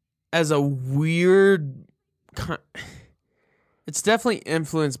 As a weird. It's definitely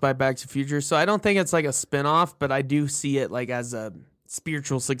influenced by Back to the Future, so I don't think it's like a spin-off, but I do see it like as a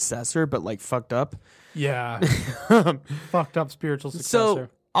spiritual successor, but like fucked up. Yeah. Fucked up spiritual successor. So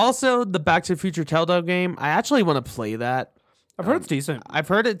also the Back to the Future Telltale game, I actually want to play that. I've heard it's decent. I've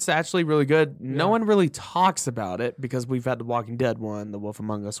heard it's actually really good. No Yeah. one really talks about it because we've had the Walking Dead one, the Wolf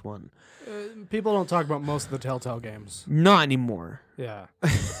Among Us one. People don't talk about most of the Telltale games. Not anymore. Yeah.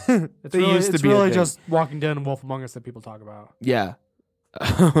 They used to it's be a really thing. just Walking Dead and Wolf Among Us that people talk about. Yeah.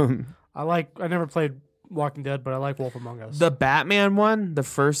 I never played Walking Dead, but I like Wolf Among Us. The Batman one, the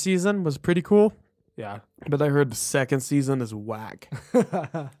first season was pretty cool, yeah. but I heard the second season is whack.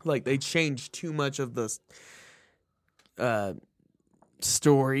 Like they changed too much of the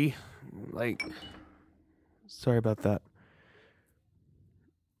story. Like, sorry about that.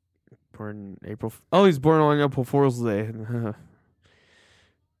 Born April. Oh, he's born on April Fool's Day.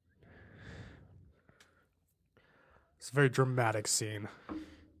 It's a very dramatic scene.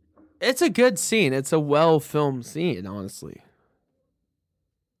 It's a good scene. It's a well filmed scene, honestly.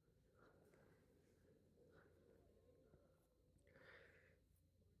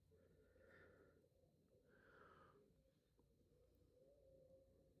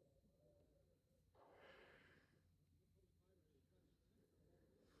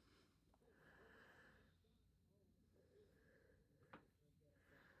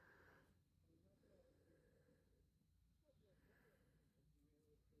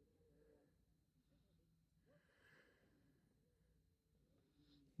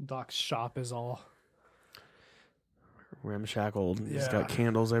 Doc's shop is all. Ramshackled. He's Yeah. got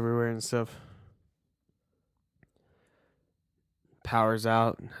candles everywhere and stuff. Power's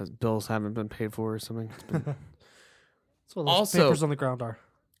out. Has bills haven't been paid for or something. It's been That's what those Also- papers on the ground are.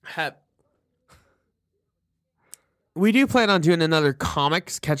 We do plan on doing another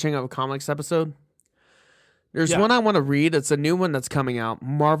catching up comics episode. There's Yeah. one I want to read. It's a new one that's coming out.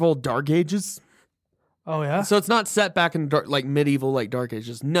 Marvel Dark Ages. Oh yeah. So it's not set back in like medieval like Dark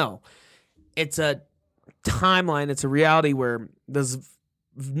Ages. No, it's a timeline. It's a reality where this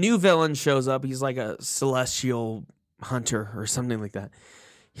new villain shows up. He's like a celestial hunter or something like that.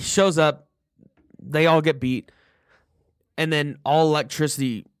 He shows up. They all get beat, and then all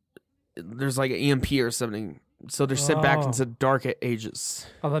electricity. There's like an EMP or something. So they're sent back Oh. into Dark Ages.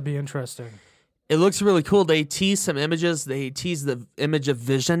 Oh, that'd be interesting. It looks really cool. They tease some images. They tease the image of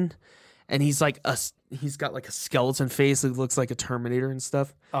Vision, and he's got like a skeleton face. It looks like a Terminator and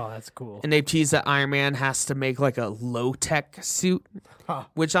stuff. Oh, that's cool. And they tease that Iron Man has to make like a low tech suit, Huh.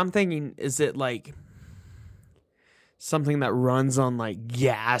 which I'm thinking, is it like something that runs on like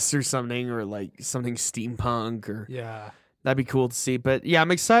gas or something, or like something steampunk, or Yeah. that'd be cool to see. But yeah, I'm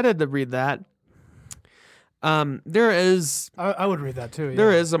excited to read that. There is I would read that too.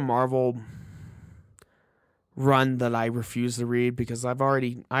 There yeah. is a Marvel run that I refuse to read because I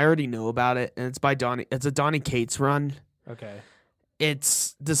already know about it, and it's by Donny. It's a Donny Cates run. Okay.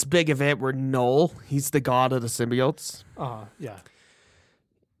 It's this big event where Null, he's the god of the symbiotes. Yeah.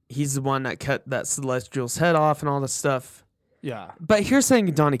 He's the one that cut that Celestial's head off and all this stuff. Yeah. But here's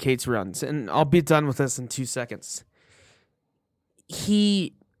something Donny Cates runs, and I'll be done with this in 2 seconds.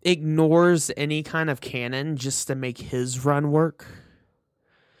 He ignores any kind of canon just to make his run work.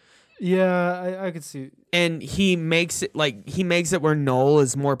 Yeah, I could see. And he makes it where Null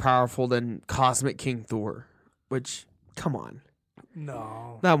is more powerful than Cosmic King Thor, which, come on,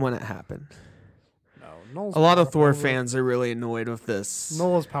 No. that wouldn't happen. No. Noel's A lot of Thor powerful. fans are really annoyed with this.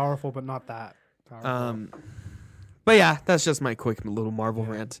 Noel is powerful, but not that powerful. But yeah, that's just my quick little Marvel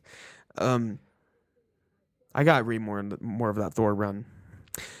rant. I gotta read more of that Thor run.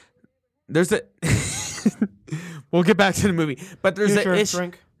 There's a we'll get back to the movie, but there's Future an issue.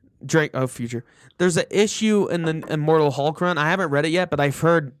 drink. Future. There's an issue in the Immortal Hulk run. I haven't read it yet, but I've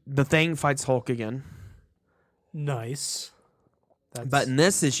heard the Thing fights Hulk again. Nice. But in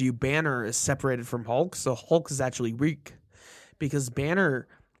this issue, Banner is separated from Hulk, so Hulk is actually weak because Banner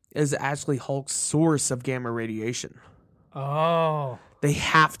is actually Hulk's source of gamma radiation. Oh, They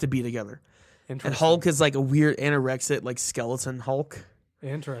have to be together. interesting. And Hulk is like a weird anorexic, like skeleton Hulk.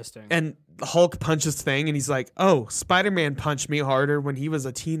 Interesting. And Hulk punches Thing, and he's like, "Oh, Spider-Man punched me harder when he was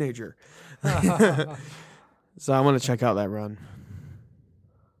a teenager." So I want to check out that run.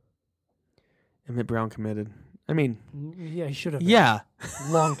 Emmett Brown committed. I mean, Yeah, he should have. yeah,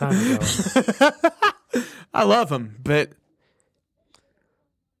 Long time ago. I love him, but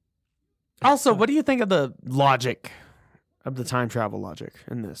also, what do you think of the logic of the time travel logic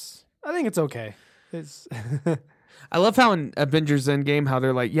in this? I think it's okay. It's I love how in Avengers Endgame, how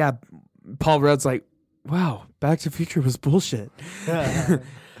they're like, yeah, Paul Rudd's like, wow, Back to the Future was bullshit.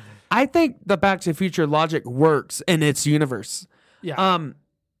 I think the Back to the Future logic works in its universe. yeah.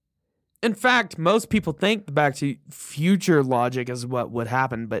 In fact, most people think the Back to the Future logic is what would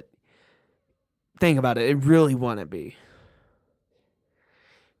happen, but think about it, it really wouldn't be.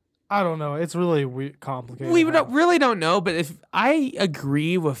 I don't know. It's really complicated. We how- really don't know, but if I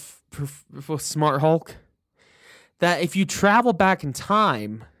agree with Smart Hulk, that if you travel back in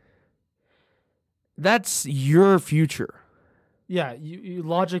time, that's your future. Yeah, you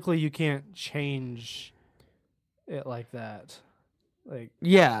logically you can't change it like that. Like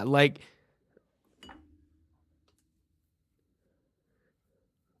Yeah, like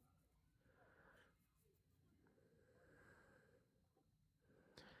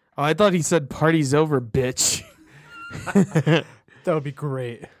oh, I thought he said party's over, bitch. that would be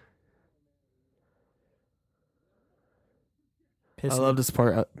great. I love this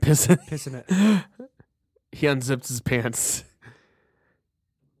part. Pissing. Pissing it. He unzips his pants.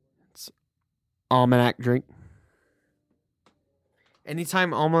 It's almanac drink.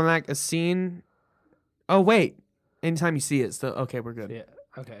 Anytime almanac is seen. Oh wait. Anytime you see it, still okay. We're good. Yeah.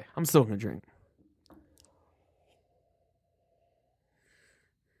 Okay. I'm still gonna drink.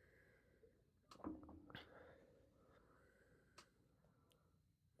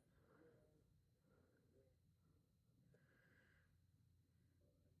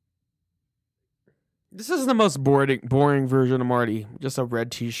 This is the most boring version of Marty. Just a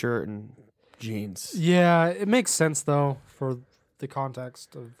red T-shirt and jeans. Yeah, it makes sense though for the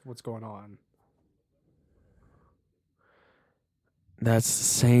context of what's going on. That's the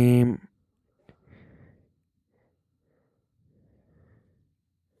same.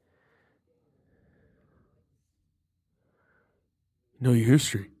 Know your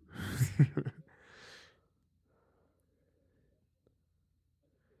history.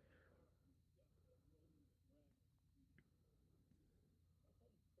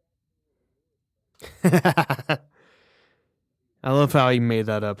 I love how he made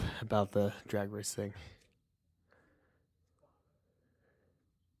that up about the drag race thing.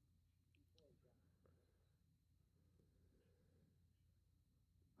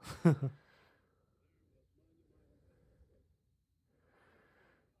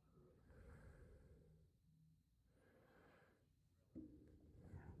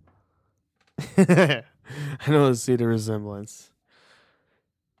 I don't see the resemblance.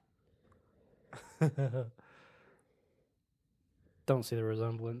 Don't see the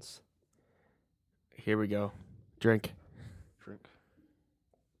resemblance. Here we go. Drink. Drink.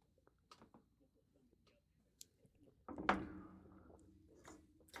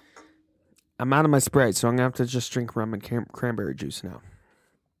 I'm out of my Sprite, so I'm gonna have to just drink rum and cranberry juice now.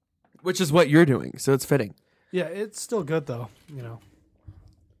 Which is what you're doing, so it's fitting. Yeah, it's still good though. You know.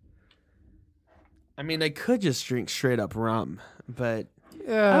 I mean, I could just drink straight up rum, but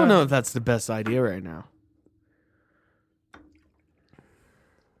Yeah. I don't know if that's the best idea right now.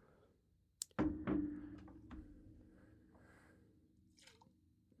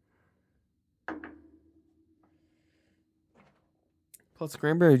 Plus,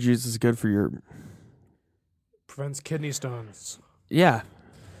 cranberry juice is good for your. Prevents kidney stones. Yeah.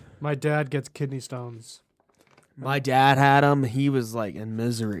 My dad gets kidney stones. My dad had them. He was like in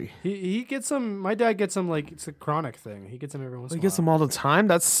misery. He gets them. My dad gets them like it's a chronic thing. He gets them every once He in a gets while. them all the time?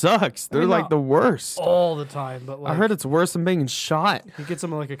 That sucks. They're mean, like not the worst. all the time, but like I heard it's worse than being shot. he gets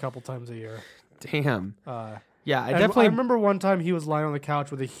them like a couple times a year. Damn. Uh, Yeah, I and definitely. I remember one time he was lying on the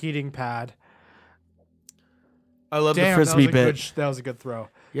couch with a heating pad. I love Damn, the frisbee that was a bit. good, that was a good throw.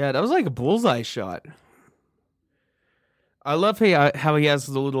 Yeah, that was like a bullseye shot. I love how he has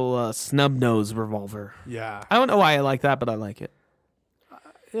the little snub nose revolver. Yeah, I don't know why I like that, but I like it.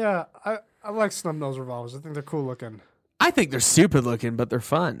 yeah. I like snub nose revolvers. I think they're cool looking. I think they're stupid looking, but they're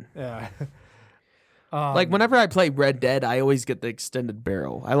fun. Yeah. Like whenever I play Red Dead, I always get the extended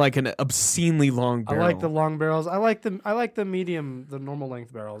barrel. I like an obscenely long I barrel. like the long barrels. I like the medium, the normal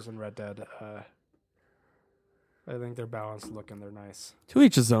length barrels in Red Dead. I think they're balanced looking. They're nice. To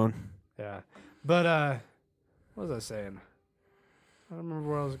each his own. Yeah. But what was I saying? I don't remember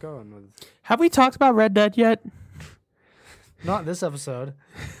where I was going with. Have we talked about Red Dead yet? Not this episode.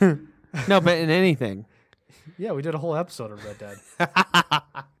 No, but in anything. Yeah, we did a whole episode of Red Dead.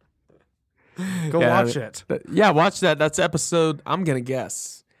 Go watch it. Yeah, watch that. That's episode, I'm going to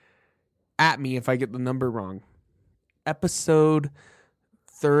guess. At me if I get the number wrong. Episode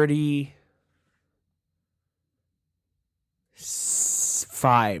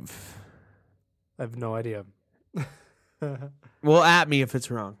 35. I have no idea. Well, at me if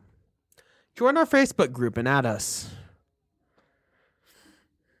it's wrong. Join our Facebook group and add us.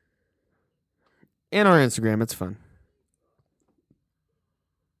 And our Instagram. It's fun.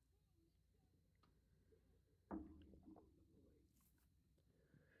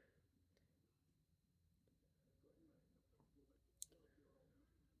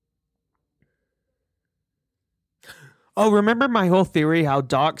 Oh, remember my whole theory how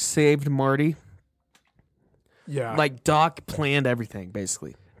Doc saved Marty? Yeah. Like, Doc planned everything,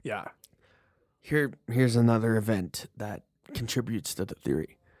 basically. Yeah. Here's another event that contributes to the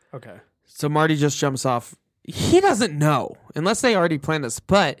theory. Okay. So Marty just jumps off. He doesn't know, unless they already planned this,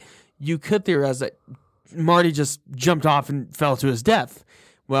 but you could theorize that Marty just jumped off and fell to his death.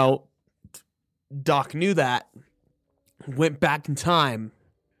 Well, Doc knew that, went back in time,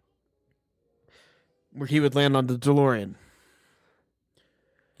 where he would land on the DeLorean.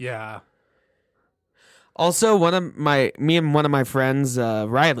 Yeah. Also, me and one of my friends,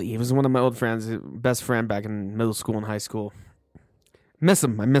 Riley, he was one of my old friends, best friend back in middle school and high school. Miss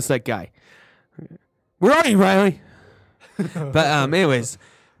him. I miss that guy. Where are you, Riley? But anyways,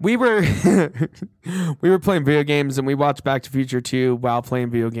 we were playing video games and we watched Back to the Future 2 while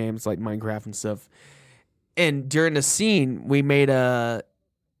playing video games like Minecraft and stuff. And during the scene, we made a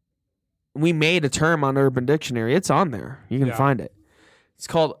term on Urban Dictionary. It's on there. You can find it. It's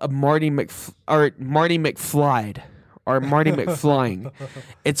called a Marty McFlyed or Marty McFlying.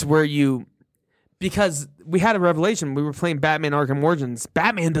 It's where because we had a revelation. We were playing Batman Arkham Origins.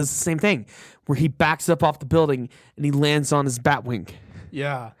 Batman does the same thing where he backs up off the building and he lands on his Batwing.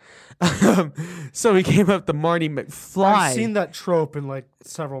 Yeah. So we came up with the Marty McFly. I've seen that trope in like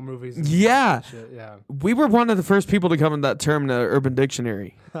several movies. and Yeah. shit. Yeah. We were one of the first people to come in that term in the Urban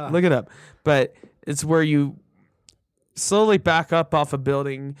Dictionary. Look it up. But it's where you slowly back up off a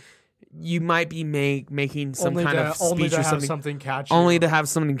building. You might be making some kind of speech or something. Catch Only you. to have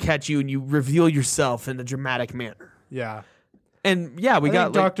something catch you and you reveal yourself in a dramatic manner. Yeah. And yeah, we I got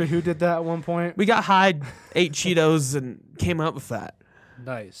think Doctor Who did that at one point. we got high, ate Cheetos, and came up with that.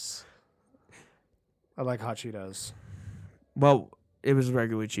 Nice. I like hot Cheetos. Well, it was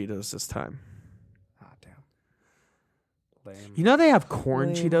regular Cheetos this time. Ah, damn. Lame. You know they have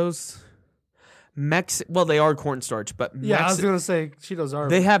corn Lame. Cheetos? Well, they are cornstarch, but Yeah, I was gonna say Cheetos are.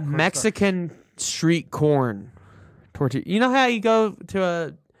 they have cornstarch. Mexican street corn tortilla. You know how you go to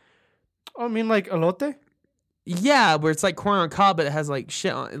a Oh, I mean like elote. where it's like corn on cob, but it has like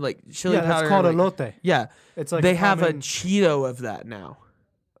shit on, like chili Yeah, powder. that's called like, elote. Yeah, It's like they have a common- Cheeto of that now.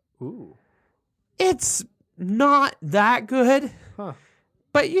 Ooh. It's not that good, Huh.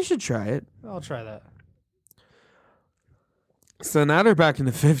 but you should try it. I'll try that. So now they're back in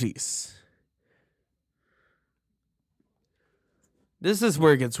the 50s. This is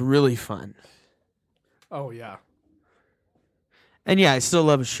where it gets really fun. Oh yeah. And yeah, I still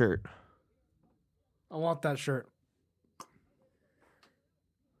love his shirt. I want that shirt.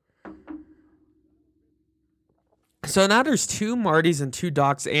 So now there's 2 Martys and 2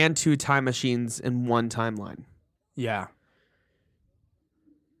 Docs and 2 time machines in one timeline. Yeah.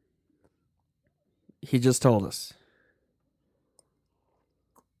 He just told us.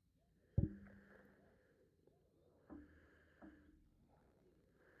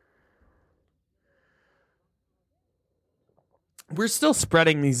 We're still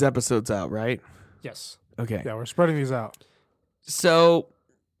spreading these episodes out, right? Yes. Okay. Yeah, we're spreading these out. So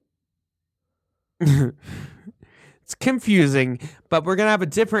it's confusing, but we're going to have a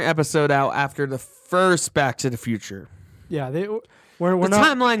different episode out after the first Back to the Future. Yeah, we're The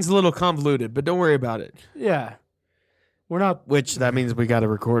not. timeline's a little convoluted, but don't worry about it. Yeah. We're not. Which that means we got to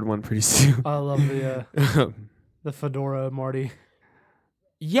record one pretty soon. I love the fedora Marty.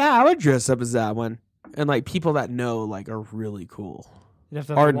 Yeah, I would dress up as that one. And like people that know like are really cool. You have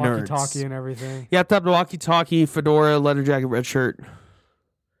to Our have the nerds. walkie-talkie and everything. You have to have the walkie-talkie, fedora, leather jacket, red shirt,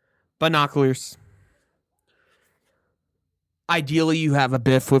 binoculars. Ideally, you have a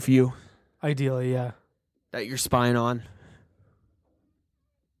Biff with you. Ideally, yeah. that you're spying on?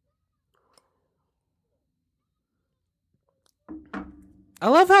 I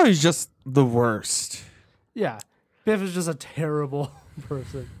love how he's just the worst. Yeah. Biff is just a terrible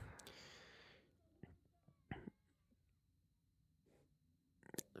person.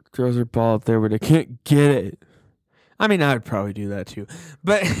 Throws her ball up there where they can't get it. I mean, I would probably do that too,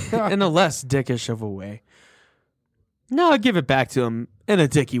 but in a less dickish of a way. No, I'd give it back to him in a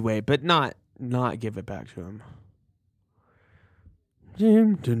dicky way, but not give it back to him.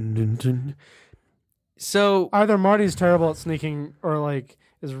 So Either Marty's terrible at sneaking or like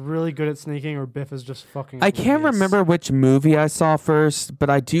is really good at sneaking, or Biff is just fucking I can't oblivious. remember which movie I saw first, but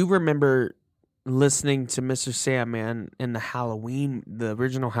I do remember listening to Mr. Sandman in the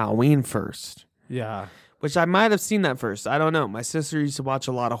original Halloween first, Yeah. which I might have seen that first. I don't know. My sister used to watch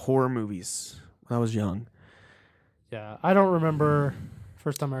a lot of horror movies when I was young. Yeah. I don't remember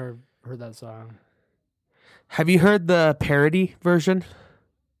first time I heard that song. Have you heard the parody version?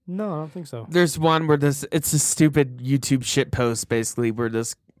 No, I don't think so. There's one where it's a stupid YouTube shit post basically where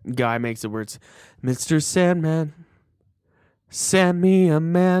this guy makes it where it's Mr. Sandman, Sammy a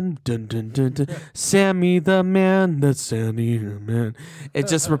man, dun dun dun dun, Sammy the man, that's Sammy the man. It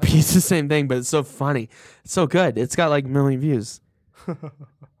just repeats the same thing, but it's so funny. It's so good. It's got like 1 million views.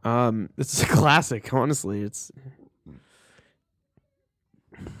 It's a classic, honestly.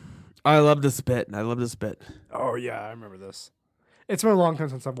 I love this bit. Oh yeah, I remember this. It's been a long time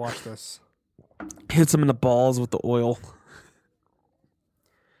since I've watched this. Hits him in the balls with the oil.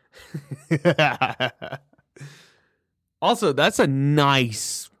 Also, that's a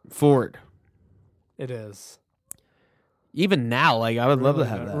nice Ford. It is. Even now, like I would love to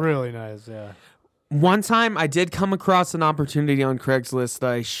have that. Really nice, yeah. One time I did come across an opportunity on Craigslist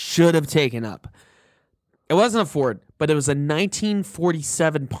that I should have taken up. It wasn't a Ford, but it was a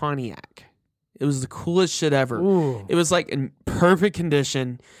 1947 Pontiac. It was the coolest shit ever. Ooh. It was like in perfect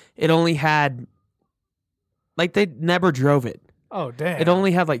condition. It only had, like they never drove it. Oh damn. It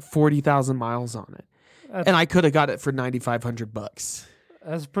only had like 40,000 miles on it. That's, And I could have got it for $9,500.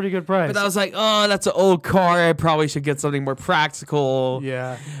 that's a pretty good price. But I was like, oh, that's an old car. I probably should get something more practical.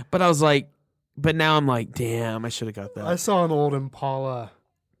 yeah. But I was like, but now I'm like, damn, I should have got that. I saw an old Impala.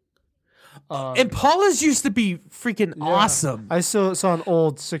 Impalas used to be freaking Yeah. awesome. I saw an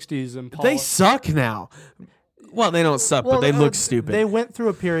old 60s Impala. They suck now. Well, they don't suck, but they look stupid. They went through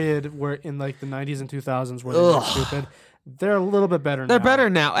a period where in like the 90s and 2000s where they looked stupid. They're a little bit better now. They're better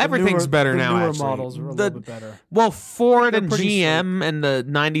now. Everything's better now, The newer actually. models are a little bit better. Well, Ford They're and pretty GM in the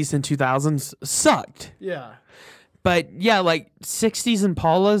 90s and 2000s sucked. Yeah. But yeah, like 60s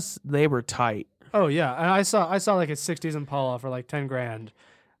Impalas, they were tight. Oh yeah, and I saw like a 60s Impala for like 10 grand.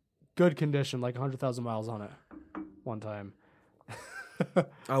 Good condition, like 100,000 miles on it one time.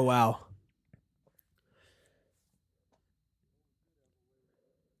 Oh, wow.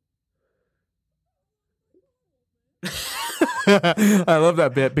 I love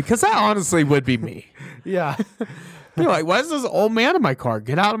that bit because that honestly would be me. Yeah. You're like, why is this old man in my car?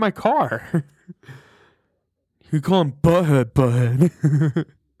 Get out of my car. You call him butthead.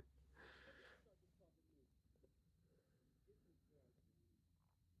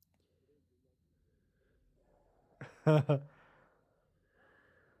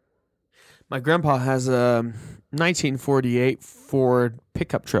 My grandpa has a 1948 Ford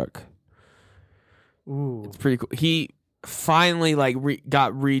pickup truck. Ooh. It's pretty cool. He finally like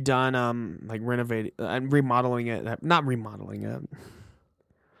got redone, like renovated and remodeling it. Not remodeling it.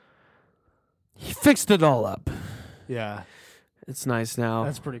 He fixed it all up. Yeah. It's nice now.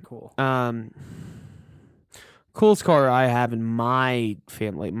 That's pretty cool. Coolest car I have in my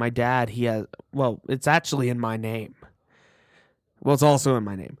family. My dad, he has. Well, it's actually in my name. Well, it's also in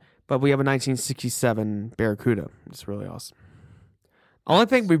my name. But we have a 1967 Barracuda. It's really awesome. Only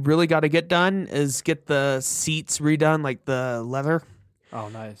thing we really got to get done is get the seats redone, like the leather, Oh,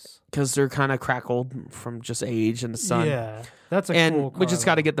 nice. because they're kind of crackled from just age and the sun. Yeah. That's a And cool car. we just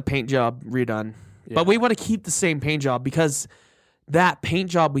got to get the paint job redone. Yeah. But we want to keep the same paint job because that paint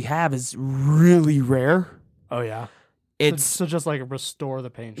job we have is really rare. Oh, yeah. It's So just like restore the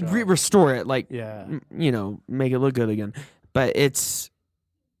paint job. restore it, like Yeah. make it look good again. But it's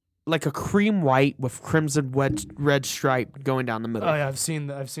like a cream white with crimson red stripe going down the middle. Oh, yeah. I've seen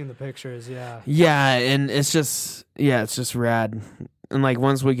the pictures. Yeah. Yeah, and it's just rad. And like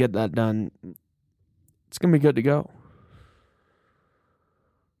once we get that done, it's gonna be good to go.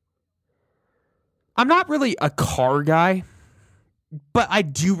 I'm not really a car guy, but I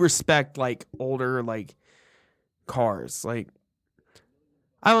do respect like older like cars. Like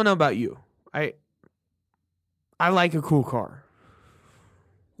I don't know about you. I like a cool car.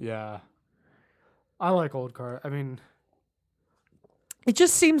 Yeah. I like old cars. I mean, It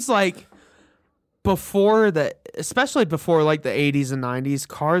just seems like especially before like the 80s and 90s,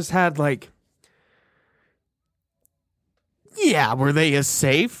 cars had like, yeah, were they as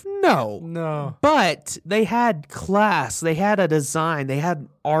safe? No. But they had class, they had a design, they had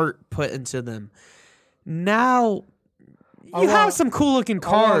art put into them. Now, you have some cool looking I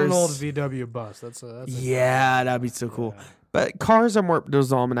want cars. an old VW bus. That's a Yeah, that'd be so cool. Yeah. But cars are more.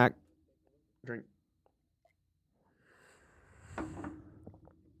 There's almanac.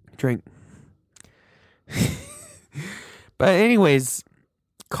 Drink. But anyways,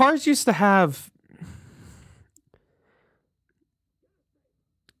 cars used to have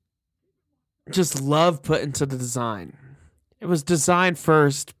just love put into the design. It was design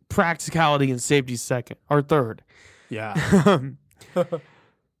first, practicality and safety second or third. Yeah.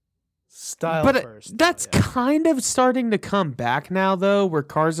 Style But first. that's Yeah. kind of starting to come back now, though, where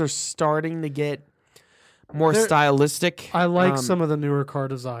cars are starting to get more They're- stylistic. I like some of the newer car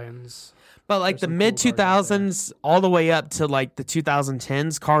designs. but like there's the some mid cool cars out there. 2000s, all the way up to like the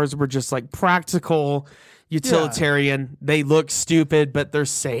 2010s, cars were just like practical, utilitarian. They look stupid, but they're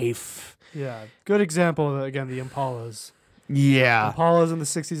safe. Yeah. Good example, again, the Impalas. Yeah. Impalas in the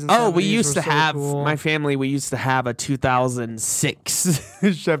 60s and 70s Oh, we used were to so have cool. my family. We used to have a 2006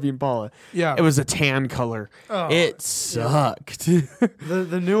 Chevy Impala. Yeah. It was a tan color. Oh, It sucked.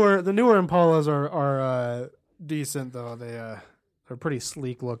 the newer Impalas are decent though. They're pretty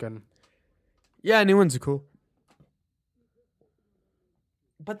sleek looking. Yeah, new ones are cool.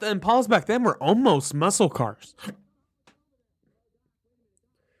 But the Impalas back then were almost muscle cars.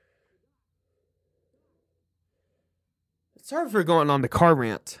 Sorry for going on the car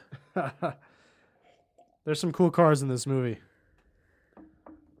rant. There's some cool cars in this movie.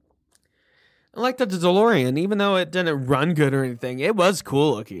 I like the DeLorean, even though it didn't run good or anything. It was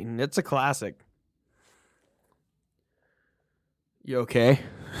cool looking. It's a classic. You okay?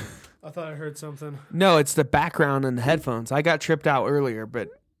 I thought I heard something. No, it's the background and the headphones. I got tripped out earlier, but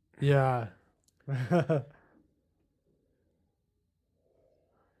Yeah.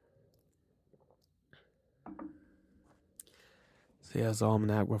 so yeah, it's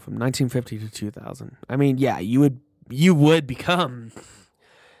almanac from 1950 to 2000. I mean, yeah, you would become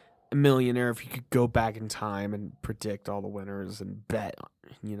a millionaire if you could go back in time and predict all the winners and bet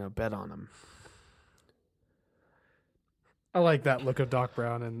on them. I like that look of Doc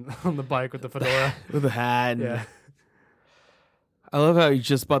Brown and on the bike with the fedora. With a hat. And Yeah. I love how he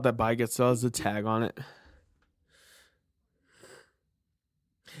just bought that bike. It still has a tag on it.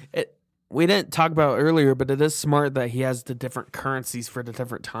 We didn't talk about it earlier, but it is smart that he has the different currencies for the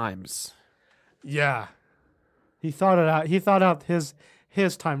different times. Yeah. He thought it out. He thought out his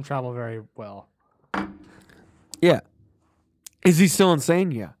time travel very well. Yeah. Is he still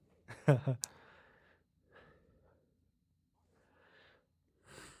insane? Yeah.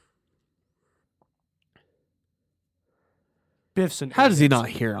 Biff's an How does he idiot. not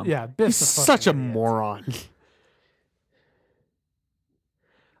hear him? Yeah, Biff's He's a such a fucking idiot. moron.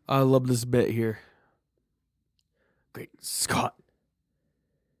 I love this bit here. Great Scott.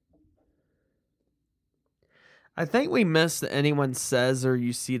 I think we missed the anyone says or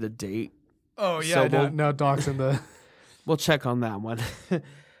you see the date. Oh So yeah, we'll- now Doc's in the. We'll check on that one.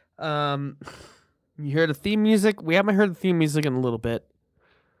 You hear the theme music? We haven't heard the theme music in a little bit.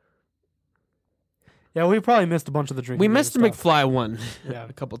 Yeah, we probably missed a bunch of the drinking. We game missed the stuff. McFly one Yeah.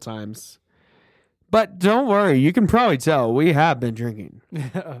 a couple times. But don't worry, you can probably tell we have been drinking.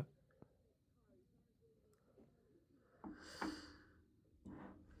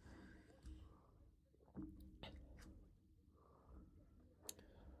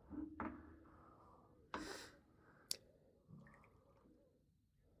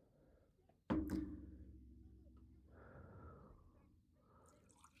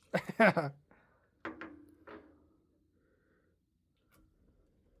 Yeah.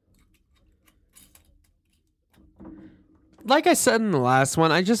 Like I said in the last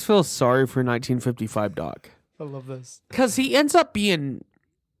one, I just feel sorry for 1955 Doc. I love this. Because he ends up being,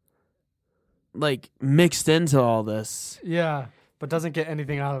 like, mixed into all this. Yeah, but doesn't get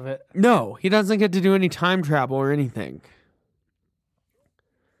anything out of it. No, he doesn't get to do any time travel or anything.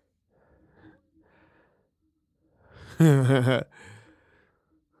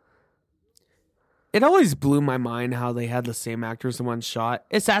 It always blew my mind how they had the same actors in one shot.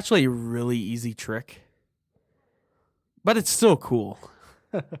 It's actually a really easy trick. But it's still cool.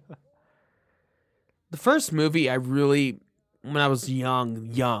 The first movie I really, when I was young,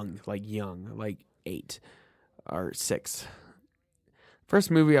 like 8 or 6.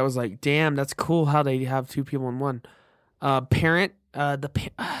 First movie I was like, damn, that's cool how they have two people in one. Parent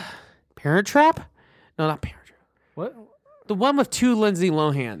Trap? No, not Parent Trap. What? The one with 2 Lindsay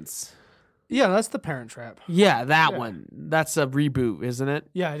Lohans. Yeah, that's the Parent Trap. Yeah, that Yeah. one. That's a reboot, isn't it?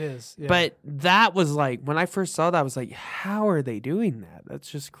 Yeah, it is. Yeah. But that was like, when I first saw that, I was like, how are they doing that? That's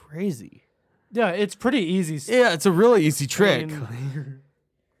just crazy. yeah, it's pretty easy. Yeah, it's a really easy trick. mean,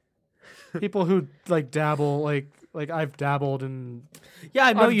 people who like dabble, like I've dabbled in. Yeah,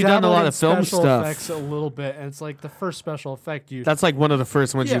 I know I've you've done a dabbled lot in of film special stuff. effects a little bit, and it's like the first special effect you. That's like one of the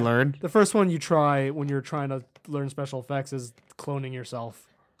first ones Yeah. you learn. The first one you try when you're trying to learn special effects is cloning yourself.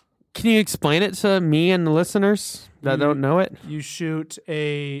 Can you explain it to me and the listeners that You- don't know it? You shoot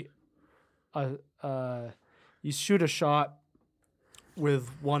you shoot a shot with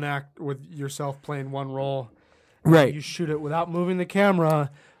one act with yourself playing one role. Right. You shoot it without moving the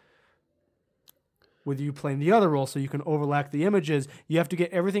camera. With you playing the other role, so you can overlap the images. You have to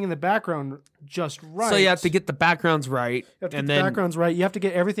get everything in the background just right. So you have to get the backgrounds right, You have to and get the then backgrounds right. You have to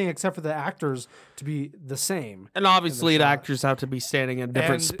get everything except for the actors to be the same. and obviously the shot. actors have to be standing in a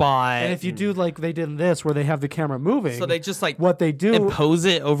different And- spot. And if you do like they did in this, where they have the camera moving, so they just like what they do impose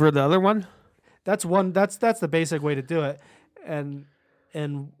it over the other one. that's the basic way to do it. And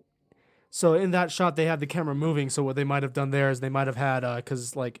so in that shot they had the camera moving. So what they might have done there is they might have had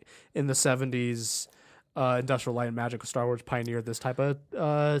because like in the 70s, Industrial Light and Magic of Star Wars pioneered this type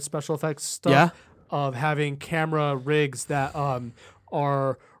of special effects stuff. Yeah. Of having camera rigs that are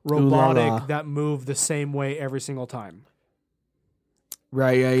la. robotic that move the same way every single time.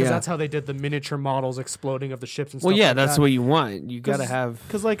 Right. Yeah. Because Yeah. that's how they did the miniature models exploding of the ships and stuff. Well, yeah, like that's that. what you want. You got to have.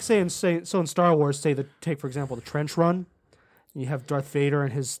 Because, like, in Star Wars, take for example the trench run. You have Darth Vader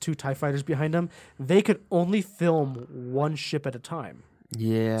and his 2 TIE fighters behind him. They could only film one ship at a time.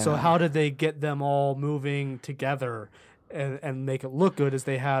 Yeah. So how did they get them all moving together and make it look good? Is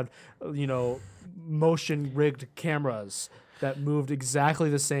they had motion rigged cameras that moved exactly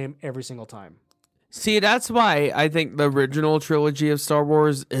the same every single time. See, that's why I think the original trilogy of Star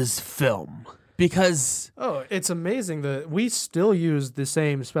Wars is film. Because Oh, it's amazing that we still use the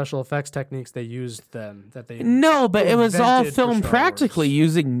same special effects techniques they used then. That they no, but it was all invented for filmed Star practically Wars.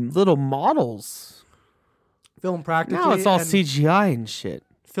 using little models. film practically. Now it's all and CGI and shit.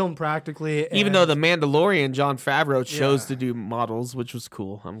 Film practically. Even and- though the Mandalorian, Jon Favreau chose Yeah. to do models, which was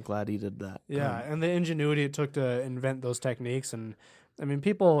cool. I'm glad he did that. Yeah, and the ingenuity it took to invent those techniques. And I mean,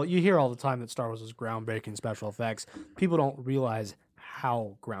 you hear all the time that Star Wars is groundbreaking special effects. People don't realize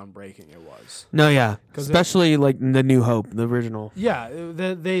how groundbreaking it was. No, yeah. 'Cause Especially like The New Hope, the original. Yeah,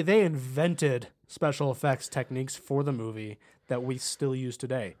 they invented special effects techniques for the movie that we still use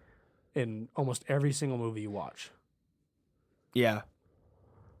today in almost every single movie you watch. Yeah.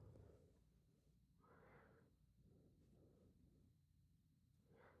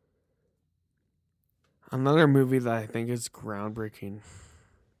 Another movie that I think is groundbreaking.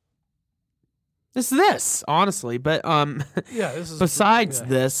 It's this, honestly, but Yeah, this is besides yeah.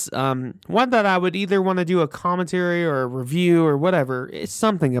 this, one that I would either want to do a commentary or a review or whatever. It's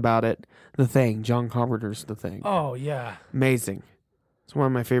something about it. The Thing, John Carpenter's The Thing. Oh yeah, Amazing. It's one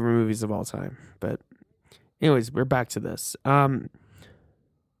of my favorite movies of all time. But anyways, we're back to this.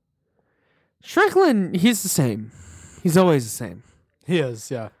 Strickland, he's the same. He's always the same. he is.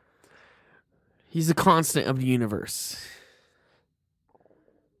 Yeah, He's a constant of the universe.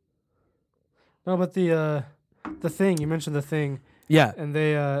 no, but the Thing you mentioned, The Thing, Yeah. and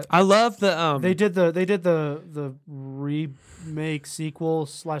they I love the they did the remake sequel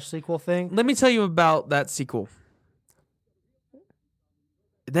thing. Let me tell you about that sequel.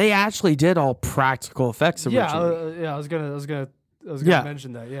 They actually did all practical effects originally. I was gonna Yeah.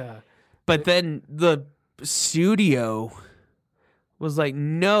 mention that. Yeah, But then the studio was like,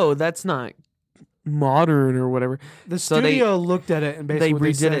 "No, that's not modern or whatever." the So they- studio looked at it and They basically what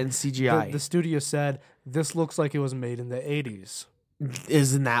redid said, it in CGI. The studio said this looks like it was made in the 80s,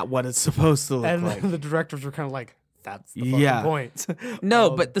 Isn't that what it's supposed to look and like? the directors were kind of like, "That's the fucking Yeah. point." No,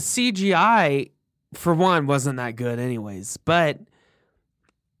 Um, but the CGI, for one, wasn't that good anyways. But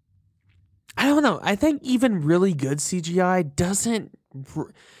I don't know. I think even really good CGI doesn't...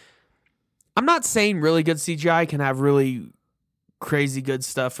 I'm not saying really good CGI can have really crazy good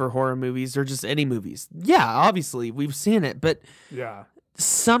stuff for horror movies or just any movies. Yeah, obviously, we've seen it. But yeah,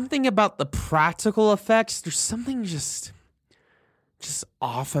 something about the practical effects, there's something just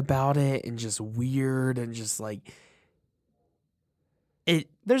off about it and just weird and just like...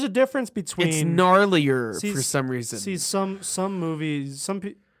 there's a difference between It's gnarlier See, for some reason. See, some movies, how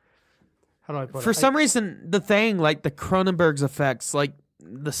do I put it? For some reason, The Thing, like the Cronenberg's effects, like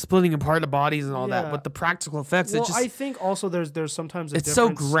the splitting apart of bodies and all that, Yeah. with the practical effects, Well, it just I think also there's sometimes a it's so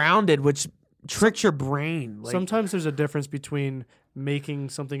difference. grounded, which tricks your brain. Like, Sometimes there's a difference between making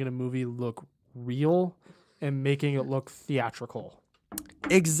something in a movie look real and making it look theatrical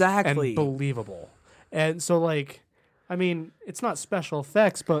Exactly. and believable. And so, like, I mean, it's not special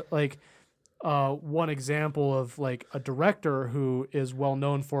effects, but like one example of like a director who is well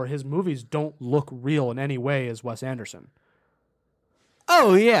known for his movies don't look real in any way is Wes Anderson.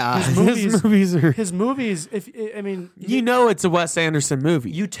 Oh yeah, His movies are. His movies, You know, it's a Wes Anderson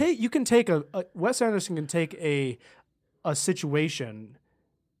movie. you can take a Wes Anderson can take a situation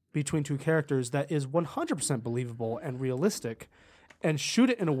between two characters that is 100% believable and realistic and shoot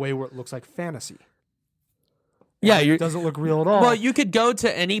it in a way where it looks like fantasy. Yeah, It doesn't look real at all. Well, you could go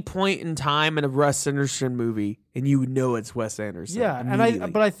to any point in time in a Wes Anderson movie, and you would know it's Wes Anderson. yeah,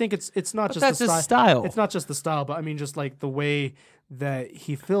 immediately. but I think it's not But just that's the his style. It's not just the style, but I mean just like the way that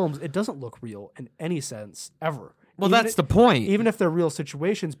he films, it doesn't look real in any sense ever. Well, that's the point. Even if they're real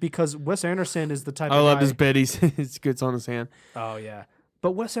situations, because Wes Anderson is the type I of love guy. his bit. He's gets on his hand. Oh yeah,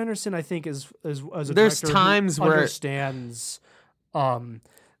 but Wes Anderson, I think, is as a There's director who times where- understands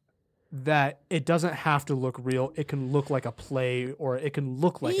that it doesn't have to look real. It can look like a play, or it can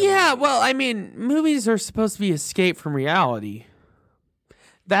look like Yeah, well, I mean, movies are supposed to be escape from reality.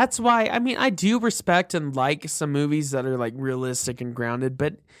 That's why, I mean, I do respect and like some movies that are like realistic and grounded,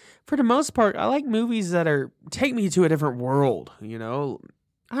 but for the most part, I like movies that are take me to a different world, you know?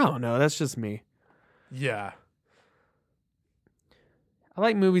 I don't know, that's just me. yeah. I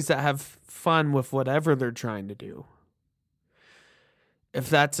like movies that have fun with whatever they're trying to do. If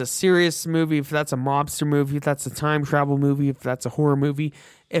that's a serious movie, if that's a mobster movie, if that's a time travel movie, if that's a horror movie,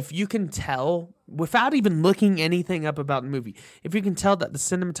 if you can tell, without even looking anything up about the movie, if you can tell that the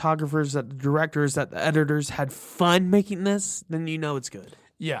cinematographers, that the directors, that the editors had fun making this, then you know it's good.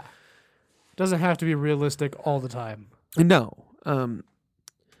 Yeah. Doesn't have to be realistic all the time. No.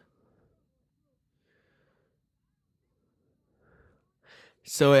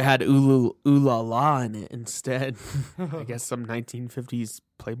 So it had ooh la la in it instead. I guess some 1950s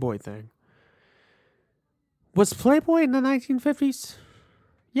Playboy thing. Was Playboy in the 1950s?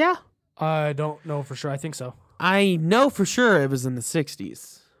 Yeah. I don't know for sure. I think so. I know for sure it was in the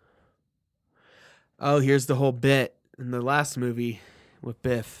 60s. Oh, here's the whole bit in the last movie with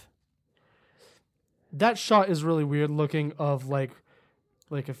Biff. That shot is really weird looking of like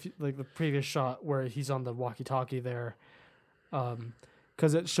the previous shot where he's on the walkie-talkie there.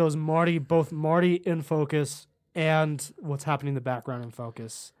 Because it shows both Marty in focus and what's happening in the background in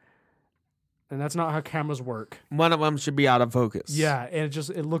focus. And that's not how cameras work. One of them should be out of focus. Yeah, and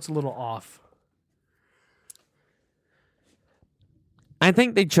it looks a little off. I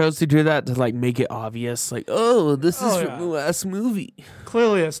think they chose to do that to like make it obvious. Like, oh, this is from the last movie.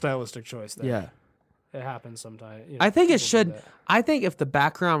 Clearly a stylistic choice there. Yeah. It happens sometimes. I think it people do should. that. I think if the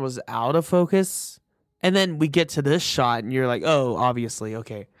background was out of focus and then we get to this shot and you're like, oh, obviously,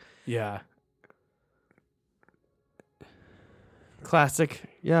 okay. Yeah. Classic.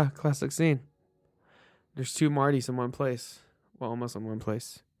 Yeah, classic scene. There's two Martys in one place. Well, almost in one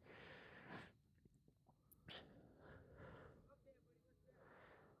place.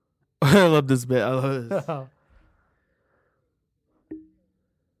 I love this bit. I love this.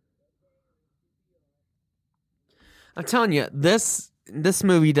 I'm telling you, this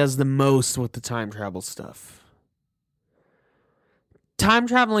movie does the most with the time travel stuff. Time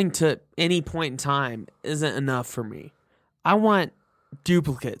traveling to any point in time isn't enough for me. I want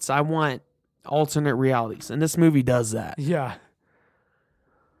duplicates. I want alternate realities, and this movie does that. Yeah.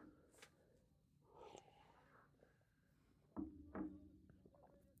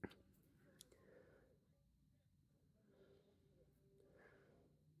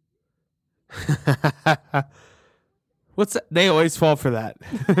 What's that? They always fall for that.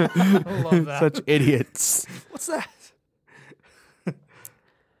 I love that. Such idiots. What's that?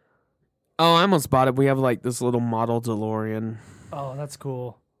 Oh, I almost bought it. We have like this little model DeLorean. Oh, that's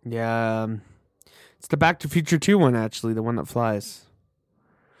cool. Yeah. It's the Back to Future 2 one, actually, the one that flies.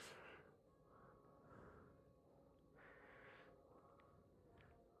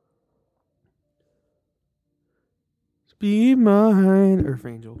 Be mine, Earth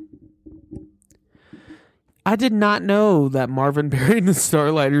Angel. I did not know that Marvin Berry and the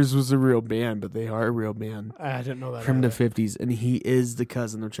Starlighters was a real band, but they are a real band I didn't know that. from the either. 50s, and he is the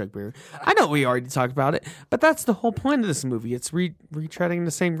cousin of Chuck Berry. I know we already talked about it, but that's the whole point of this movie. It's retreading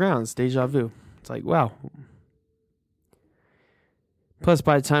the same ground. It's deja vu. It's like, wow. Plus,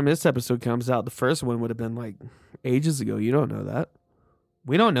 by the time this episode comes out, the first one would have been like ages ago. You don't know that.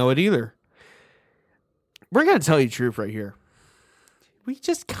 We don't know it either. We're going to tell you the truth right here. We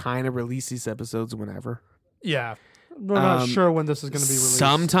just kind of release these episodes whenever. Yeah. We're not sure when this is going to be released.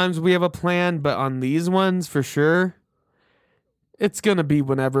 Sometimes we have a plan, but on these ones, for sure, It's gonna be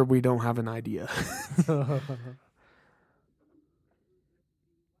whenever we don't have an idea.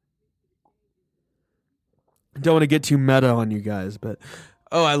 Don't want to get too meta on you guys, but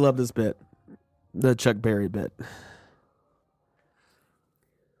I love this bit, the Chuck Berry bit.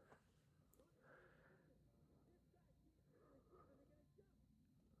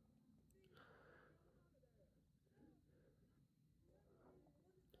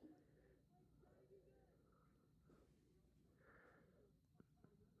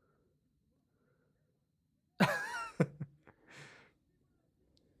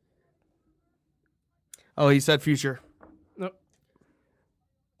 Oh, he said future. Nope.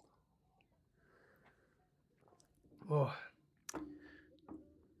 Oh.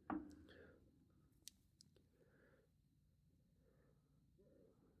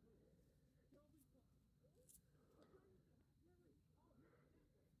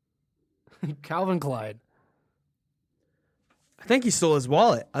 Calvin Klein. I think he stole his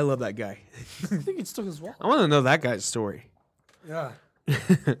wallet. I love that guy. I think he took his wallet. I want to know that guy's story. Yeah.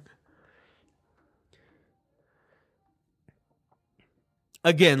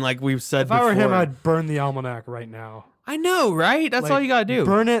 Again, like we've said If before. I were him, I'd burn the almanac right now. I know, right? That's Like, all you gotta do.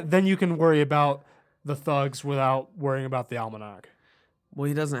 Burn it, then you can worry about the thugs without worrying about the almanac. Well,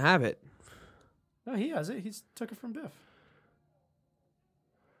 he doesn't have it. No, he has it. He took it from Biff.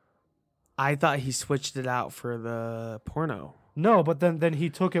 I thought he switched it out for the porno. No, but then he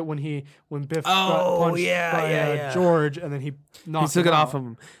took it when Biff Oh, got punched yeah, by yeah. George, and then he knocked He took it off out. of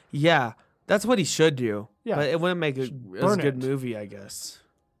him. Yeah, that's what he should do. Yeah. But it wouldn't make it as burn good it. movie, I guess.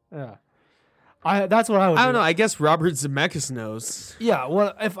 Yeah, that's what I would. I don't do. know. I guess Robert Zemeckis knows. Yeah,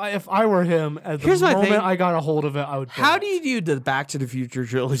 well, if I were him, at the Here's my moment thing. I got a hold of it, I would. burn How it. do you do the Back to the Future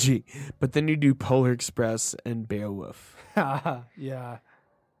trilogy, but then you do Polar Express and Beowulf? Yeah.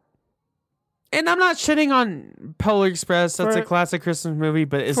 And I'm not shitting on Polar Express. That's a For- classic Christmas movie,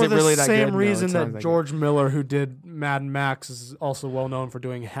 but is For it the really that good? same No, reason it's not that good. George Miller, who did Mad Max, is also well known for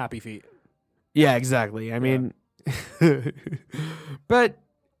doing Happy Feet. Yeah, exactly. I mean, but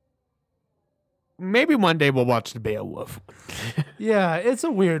maybe one day we'll watch the Beowulf. Yeah, it's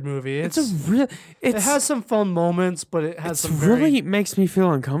a weird movie. It's a real. It has some fun moments, but it has It's some really very, makes me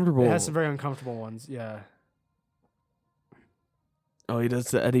feel uncomfortable. it has some very uncomfortable ones. Yeah. Oh, he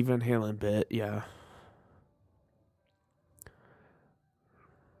does the Eddie Van Halen bit. Yeah.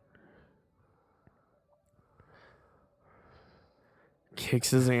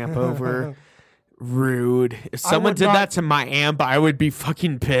 Kicks his amp over. Rude. If someone would did not- that to my amp, I would be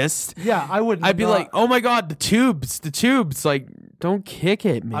fucking pissed. Yeah, I would. I'd be not- like, "Oh my god, the tubes. Like, don't kick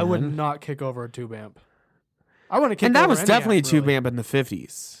it, man." I would not kick over a tube amp. I want to kick. And that over was any definitely amp, a tube really. amp in the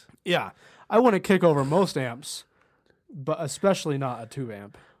 50s. Yeah, I want to kick over most amps, but especially not a tube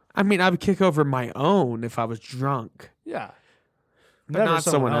amp. I mean, I would kick over my own if I was drunk. Yeah, But Never not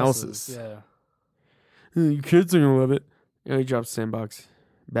someone else's. Yeah. Your kids are gonna love it. You know, he drops sandbox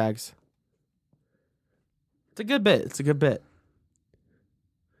bags. It's a good bit. It's a good bit.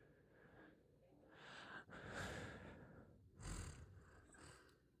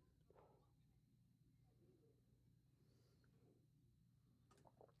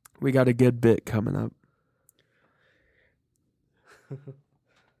 We got a good bit coming up.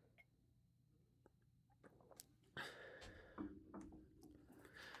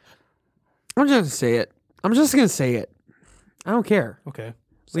 I'm just gonna say it. I'm just gonna say it. I don't care. Okay.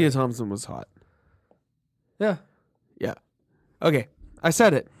 Leah Thompson was hot. Yeah. Yeah. Okay. I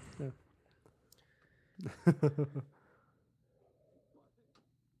said it.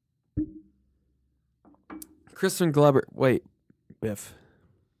 Kristen Glover. Wait. Biff.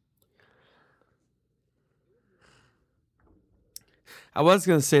 I was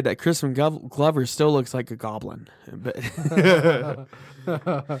going to say that Kristen Glover still looks like a goblin. But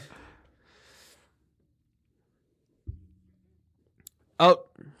oh,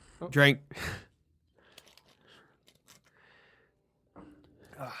 drink.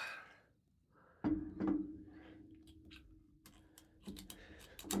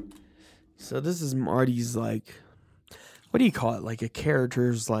 So this is Marty's, like, what do you call it? Like a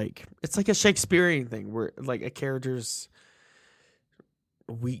character's, like, it's like a Shakespearean thing where, like, a character's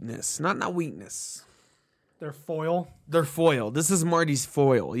weakness. Not weakness. Their foil. Their foil. This is Marty's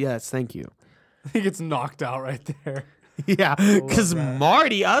foil. Yes, thank you. He gets knocked out right there. Yeah, because that.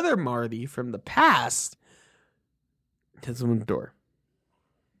 other Marty from the past, hits him in the door.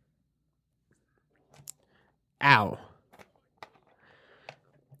 Ow.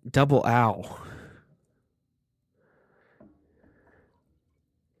 Double ow.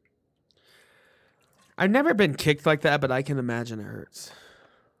 I've never been kicked like that, but I can imagine it hurts.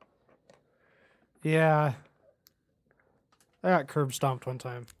 Yeah. I got curb stomped one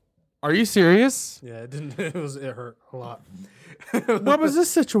time. Are you serious? Yeah, it didn't. It hurt a lot. What was this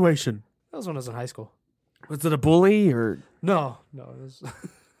situation? That was when I was in high school. Was it a bully or? No, it was.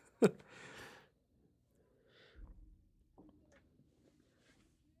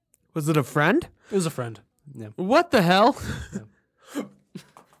 Was it a friend? It was a friend. Yeah. What the hell?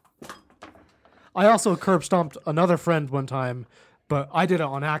 I also curb stomped another friend one time, but I did it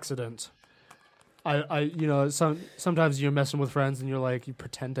on accident. Sometimes you're messing with friends and you're like, you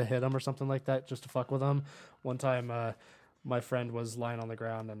pretend to hit them or something like that just to fuck with them. One time, my friend was lying on the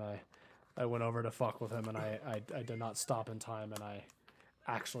ground and I went over to fuck with him and I did not stop in time and I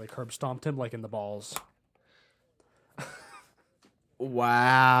actually curb stomped him like in the balls.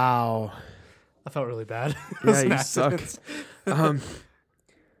 Wow. I felt really bad. It Yeah, was an you suck. accident.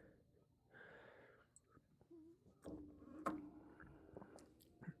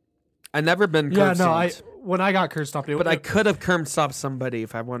 I never been Yeah, curb no, stomped, when I got curb stomped, but I could have curb stomped somebody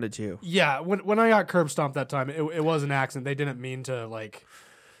if I wanted to. Yeah, when I got curb stomped that time, it was an accident. They didn't mean to, like,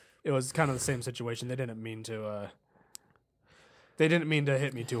 it was kind of the same situation. They didn't mean to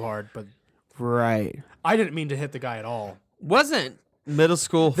hit me too hard, but Right. I didn't mean to hit the guy at all. Wasn't middle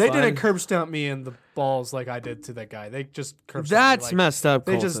school They fun? didn't curb stomp me in the balls like I did to that guy. They just curb stomped That's me. Like, messed up,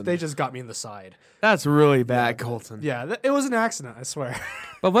 they Colton. just got me in the side. That's really bad, Colton. Yeah, it was an accident, I swear.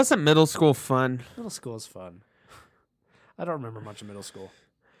 But wasn't middle school fun? Middle school is fun. I don't remember much of middle school.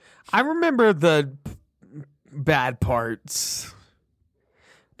 I remember the bad parts.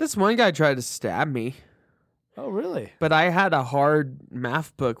 This one guy tried to stab me, Oh, really? but I had a hard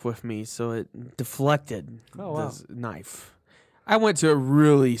math book with me, so it deflected Oh, wow. this knife. I went to a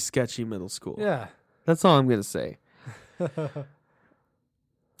really sketchy middle school. Yeah. That's all I'm going to say.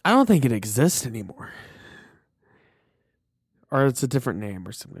 I don't think it exists anymore. Or it's a different name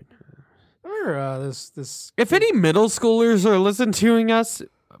or something. Or this. If any middle schoolers are listening to us,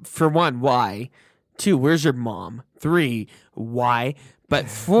 for one, why? 2, where's your mom? 3, why? But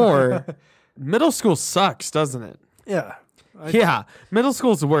 4, middle school sucks, doesn't it? Yeah. Yeah, middle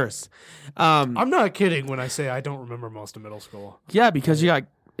school's the worst. I'm not kidding when I say I don't remember most of middle school. Yeah, because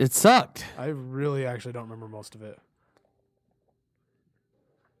it sucked. I really actually don't remember most of it.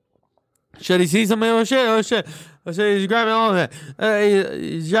 Should he see something? Oh shit! Oh shit! Oh shit! He's grabbing all of it.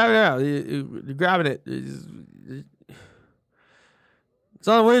 He's grabbing it out. He's grabbing it. It's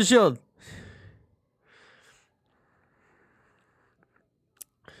on the windshield.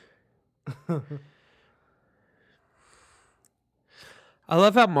 I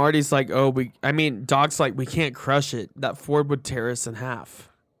love how Marty's like, Doc's like, we can't crush it. That Ford would tear us in half.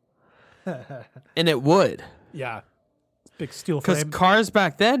 And it would. Yeah. Big steel Because frame. cars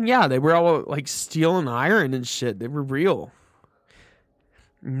back then, yeah, they were all like steel and iron and shit. They were real.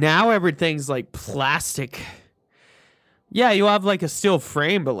 Now everything's like plastic. Yeah, you have like a steel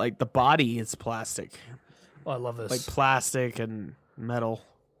frame, but like the body is plastic. Oh, I love this. Like plastic and metal.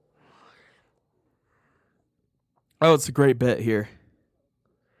 Oh, it's a great bit here.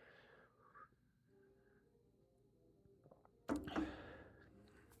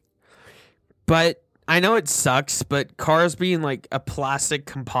 But I know it sucks, but cars being like a plastic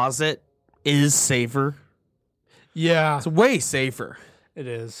composite is safer. yeah, It's way safer. it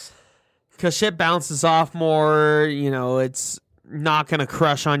is. Because shit bounces off more, it's not going to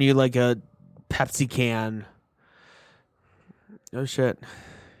crush on you like a Pepsi can. Oh, shit.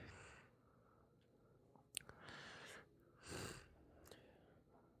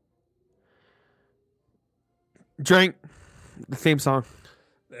 Drink. The theme song.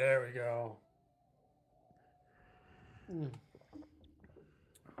 There we go.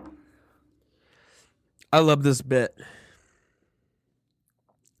 I love this bit.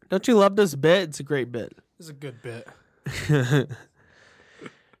 Don't you love this bit? It's a great bit. This is a good bit.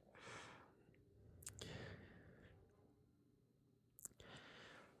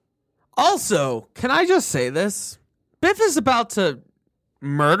 Also, can I just say this? Biff is about to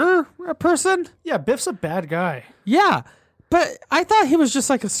murder a person? Yeah, Biff's a bad guy. Yeah, but I thought he was just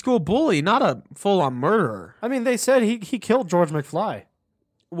like a school bully, not a full-on murderer. I mean, they said he killed George McFly.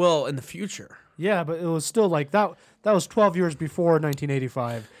 Well, in the future. Yeah, but it was still like that. That was 12 years before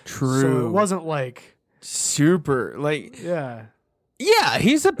 1985. True. So it wasn't like, Super. yeah. Yeah,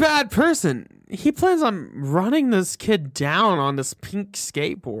 he's a bad person. He plans on running this kid down on this pink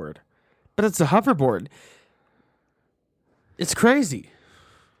skateboard. But it's a hoverboard. It's crazy.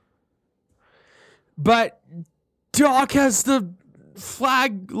 But Doc has the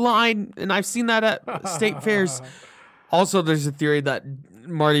flag line, and I've seen that at state fairs. Also, there's a theory that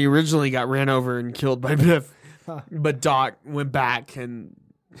Marty originally got ran over and killed by Biff. But Doc went back and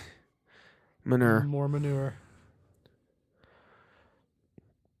manure. More manure.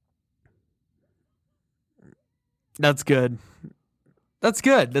 That's good. That's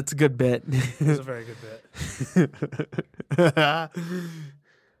good. That's a good bit. It's a very good bit.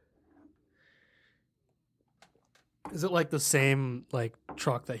 Is it like the same like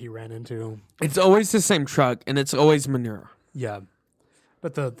truck that he ran into? It's always the same truck, and it's always manure. Yeah,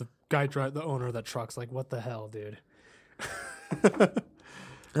 but the guy the owner of that truck's like, what the hell, dude?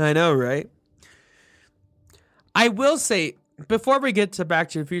 I know, right? I will say, before we get to Back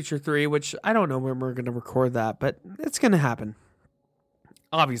to the Future 3, which I don't know when we're going to record that, but it's going to happen.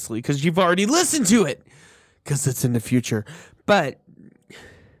 Obviously, because you've already listened to it, because it's in the future. But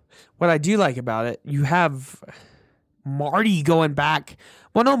what I do like about it, you have Marty going back.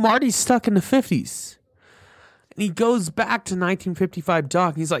 Well, no, Marty's stuck in the 50s. And he goes back to 1955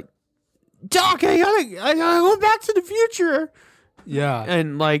 Doc, and he's like, Doc, I gotta go back to the future. Yeah,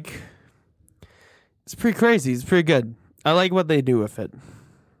 And like, it's pretty crazy. It's pretty good. I like what they do with it.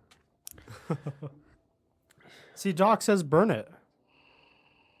 see, Doc says burn it.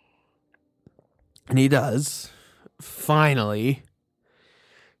 And he does. Finally.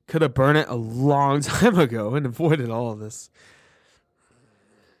 Could have burned it a long time ago and avoided all of this.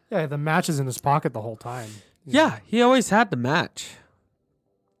 Yeah, the match is in his pocket the whole time. Yeah, he always had the match.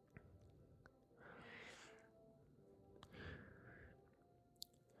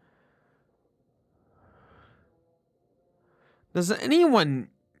 Is anyone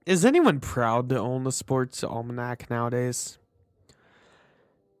proud to own the sports almanac nowadays?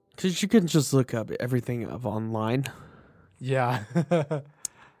 Because you can just look up everything of online. Yeah.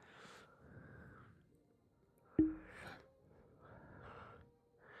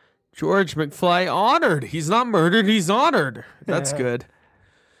 George McFly honored. He's not murdered, he's honored. That's good.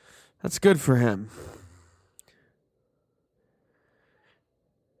 That's good for him.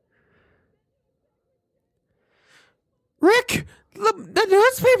 Rick, the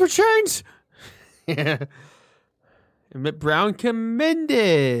newspaper changed. Yeah. Emmett Brown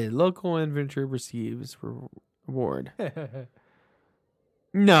commended. Local inventor receives reward.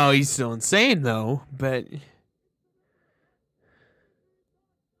 No, he's still insane though, but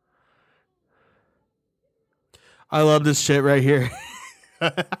I love this shit right here.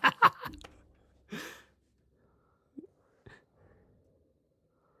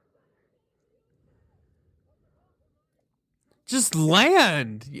 Just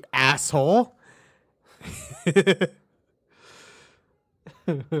land, you asshole.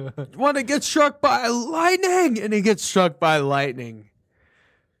 Want to get struck by lightning, and he gets struck by lightning.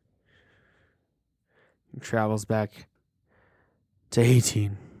 He travels back to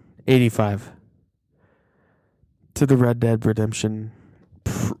 1885 to the Red Dead Redemption.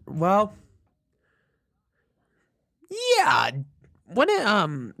 Well, yeah.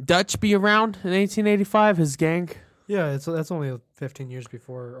 Wouldn't Dutch be around in 1885? His gang. Yeah, that's only 15 years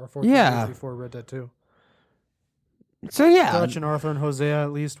before, or 14 Yeah. years before Red Dead 2. So yeah, Dutch and Arthur and Hosea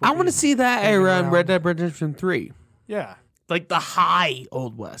at least. I want to see that hanging era in around. Red Dead Redemption 3. Yeah. Like the high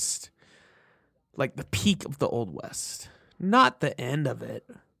Old West. Like the peak of the Old West. Not the end of it.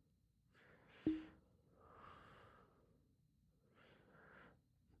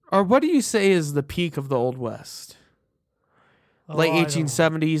 Or what do you say is the peak of the Old West? Late Oh, I don't know.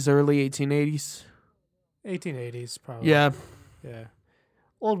 1870s, early 1880s? 1880s, probably. Yeah. Yeah.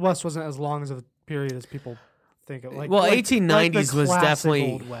 Old West wasn't as long as a period as people think it. Like, Well, like, 1890s the was classic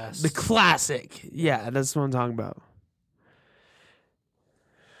definitely Old West. the classic. Yeah, that's what I'm talking about.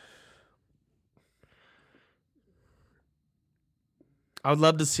 I would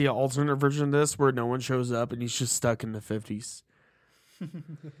love to see an alternate version of this where no one shows up and he's just stuck in the 50s.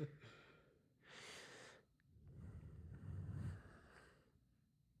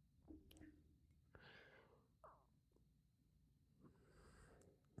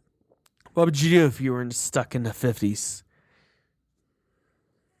 What would you do if you were stuck in the 50s?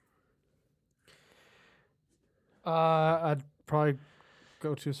 I'd probably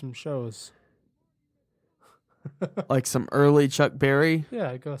go to some shows. Like some early Chuck Berry?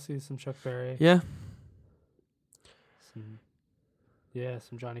 Yeah, I'd go see some Chuck Berry. Yeah.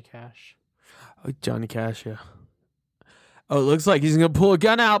 Some Johnny Cash. Oh, Johnny Cash, yeah. Oh, it looks like he's going to pull a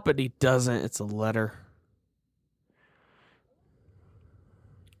gun out, but he doesn't. It's a letter.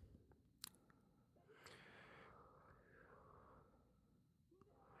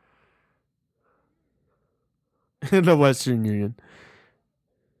 In the Western Union.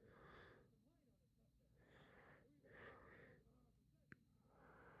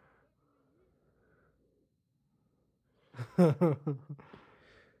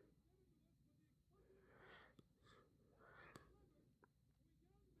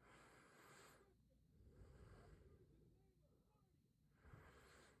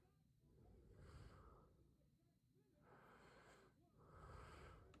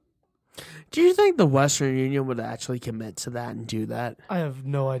 Do you think the Western Union would actually commit to that and do that? I have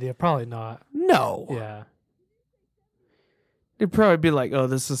no idea. Probably not. No. Yeah. They'd probably be like, oh,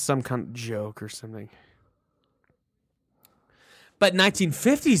 this is some kind of joke or something. But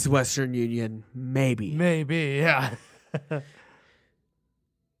 1950s Western Union, maybe. Maybe, yeah.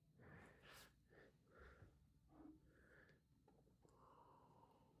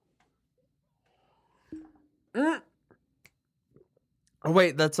 Oh,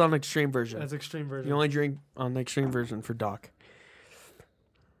 wait, that's on extreme version. That's extreme version. You only drink on the extreme version for Doc.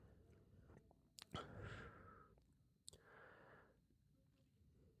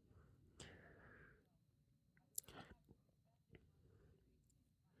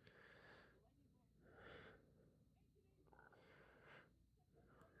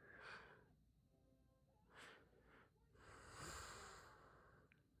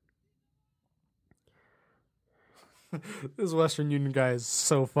 This Western Union guy is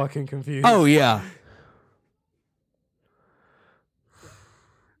so fucking confused. Oh, yeah.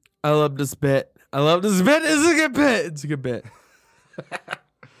 I love this bit. It's a good bit. It's a good bit.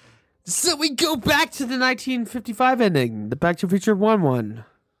 So we go back to the 1955 ending, the Back to the Future 1-1.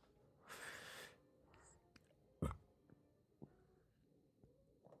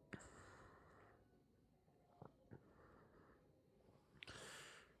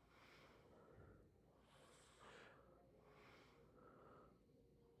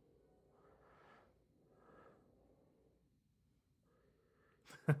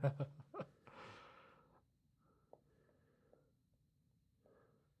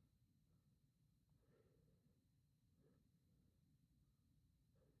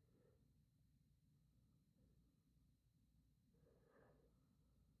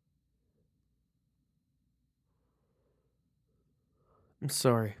 I'm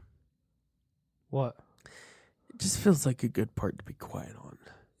sorry. What? It just feels like a good part to be quiet on.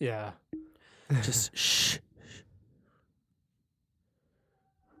 Yeah. Just shh.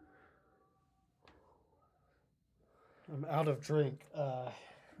 I'm out of drink.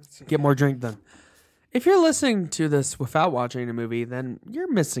 Get more drink then. If you're listening to this without watching a movie, then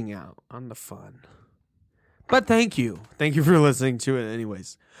you're missing out on the fun. But thank you. Thank you for listening to it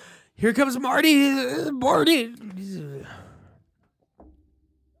anyways. Here comes Marty. Marty.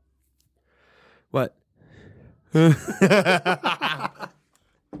 What? I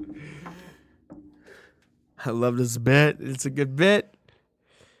love this bit. It's a good bit.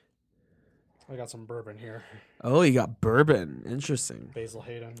 I got some bourbon here. Oh, you got bourbon. Interesting. Basil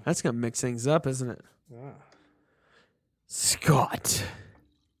Hayden. That's going to mix things up, isn't it? Yeah. Scott.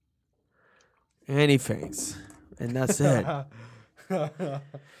 And he faints. And that's it.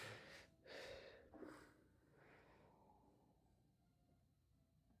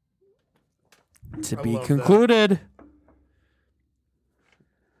 To I be love concluded.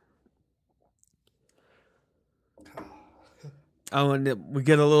 Oh, and we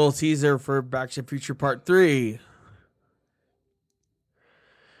get a little teaser for Back to the Future Part 3.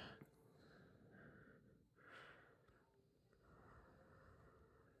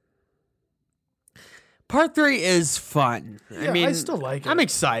 Part 3 is fun. Yeah, I still like it. I'm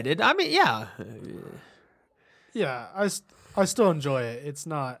excited. I mean, yeah. Yeah, I still enjoy it. It's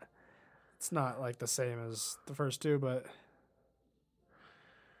not like the same as the first two, but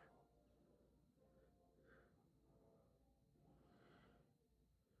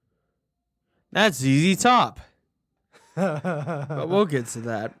That's ZZ Top. But we'll get to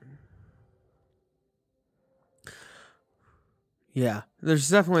that. Yeah, there's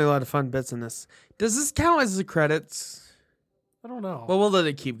definitely a lot of fun bits in this. Does this count as the credits? I don't know. Well, we'll let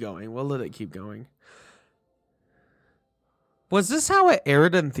it keep going. Was this how it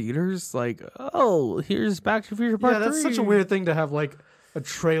aired in theaters? Like, oh, here's Back to the Future Part 3. yeah, that's such a weird thing to have like a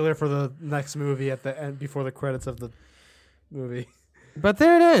trailer for the next movie at the end before the credits of the movie. But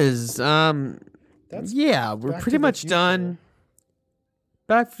there it is. That's Yeah, we're Back pretty to the much Future. done.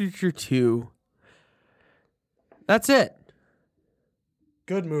 Back to the Future 2. That's it.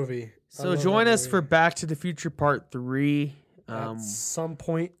 Good movie. I So love join that us for movie. Back to the Future Part 3. At some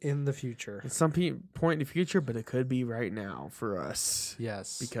point in the future. At some point in the future, but it could be right now for us.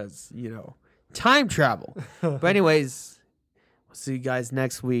 Yes. Because, time travel. But anyways, we'll see you guys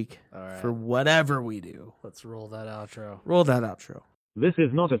next week All right. for whatever we do. Let's roll that outro. Roll that outro. This is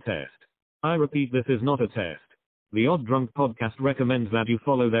not a test. I repeat, this is not a test. The Odd Drunk Podcast recommends that you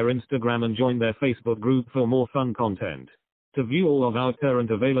follow their Instagram and join their Facebook group for more fun content. To view all of our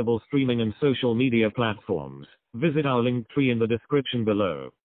current available streaming and social media platforms, visit our link tree in the description below.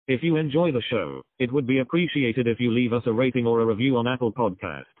 If you enjoy the show, it would be appreciated if you leave us a rating or a review on Apple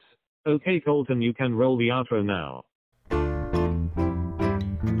Podcasts. Okay, Colton, you can roll the outro now.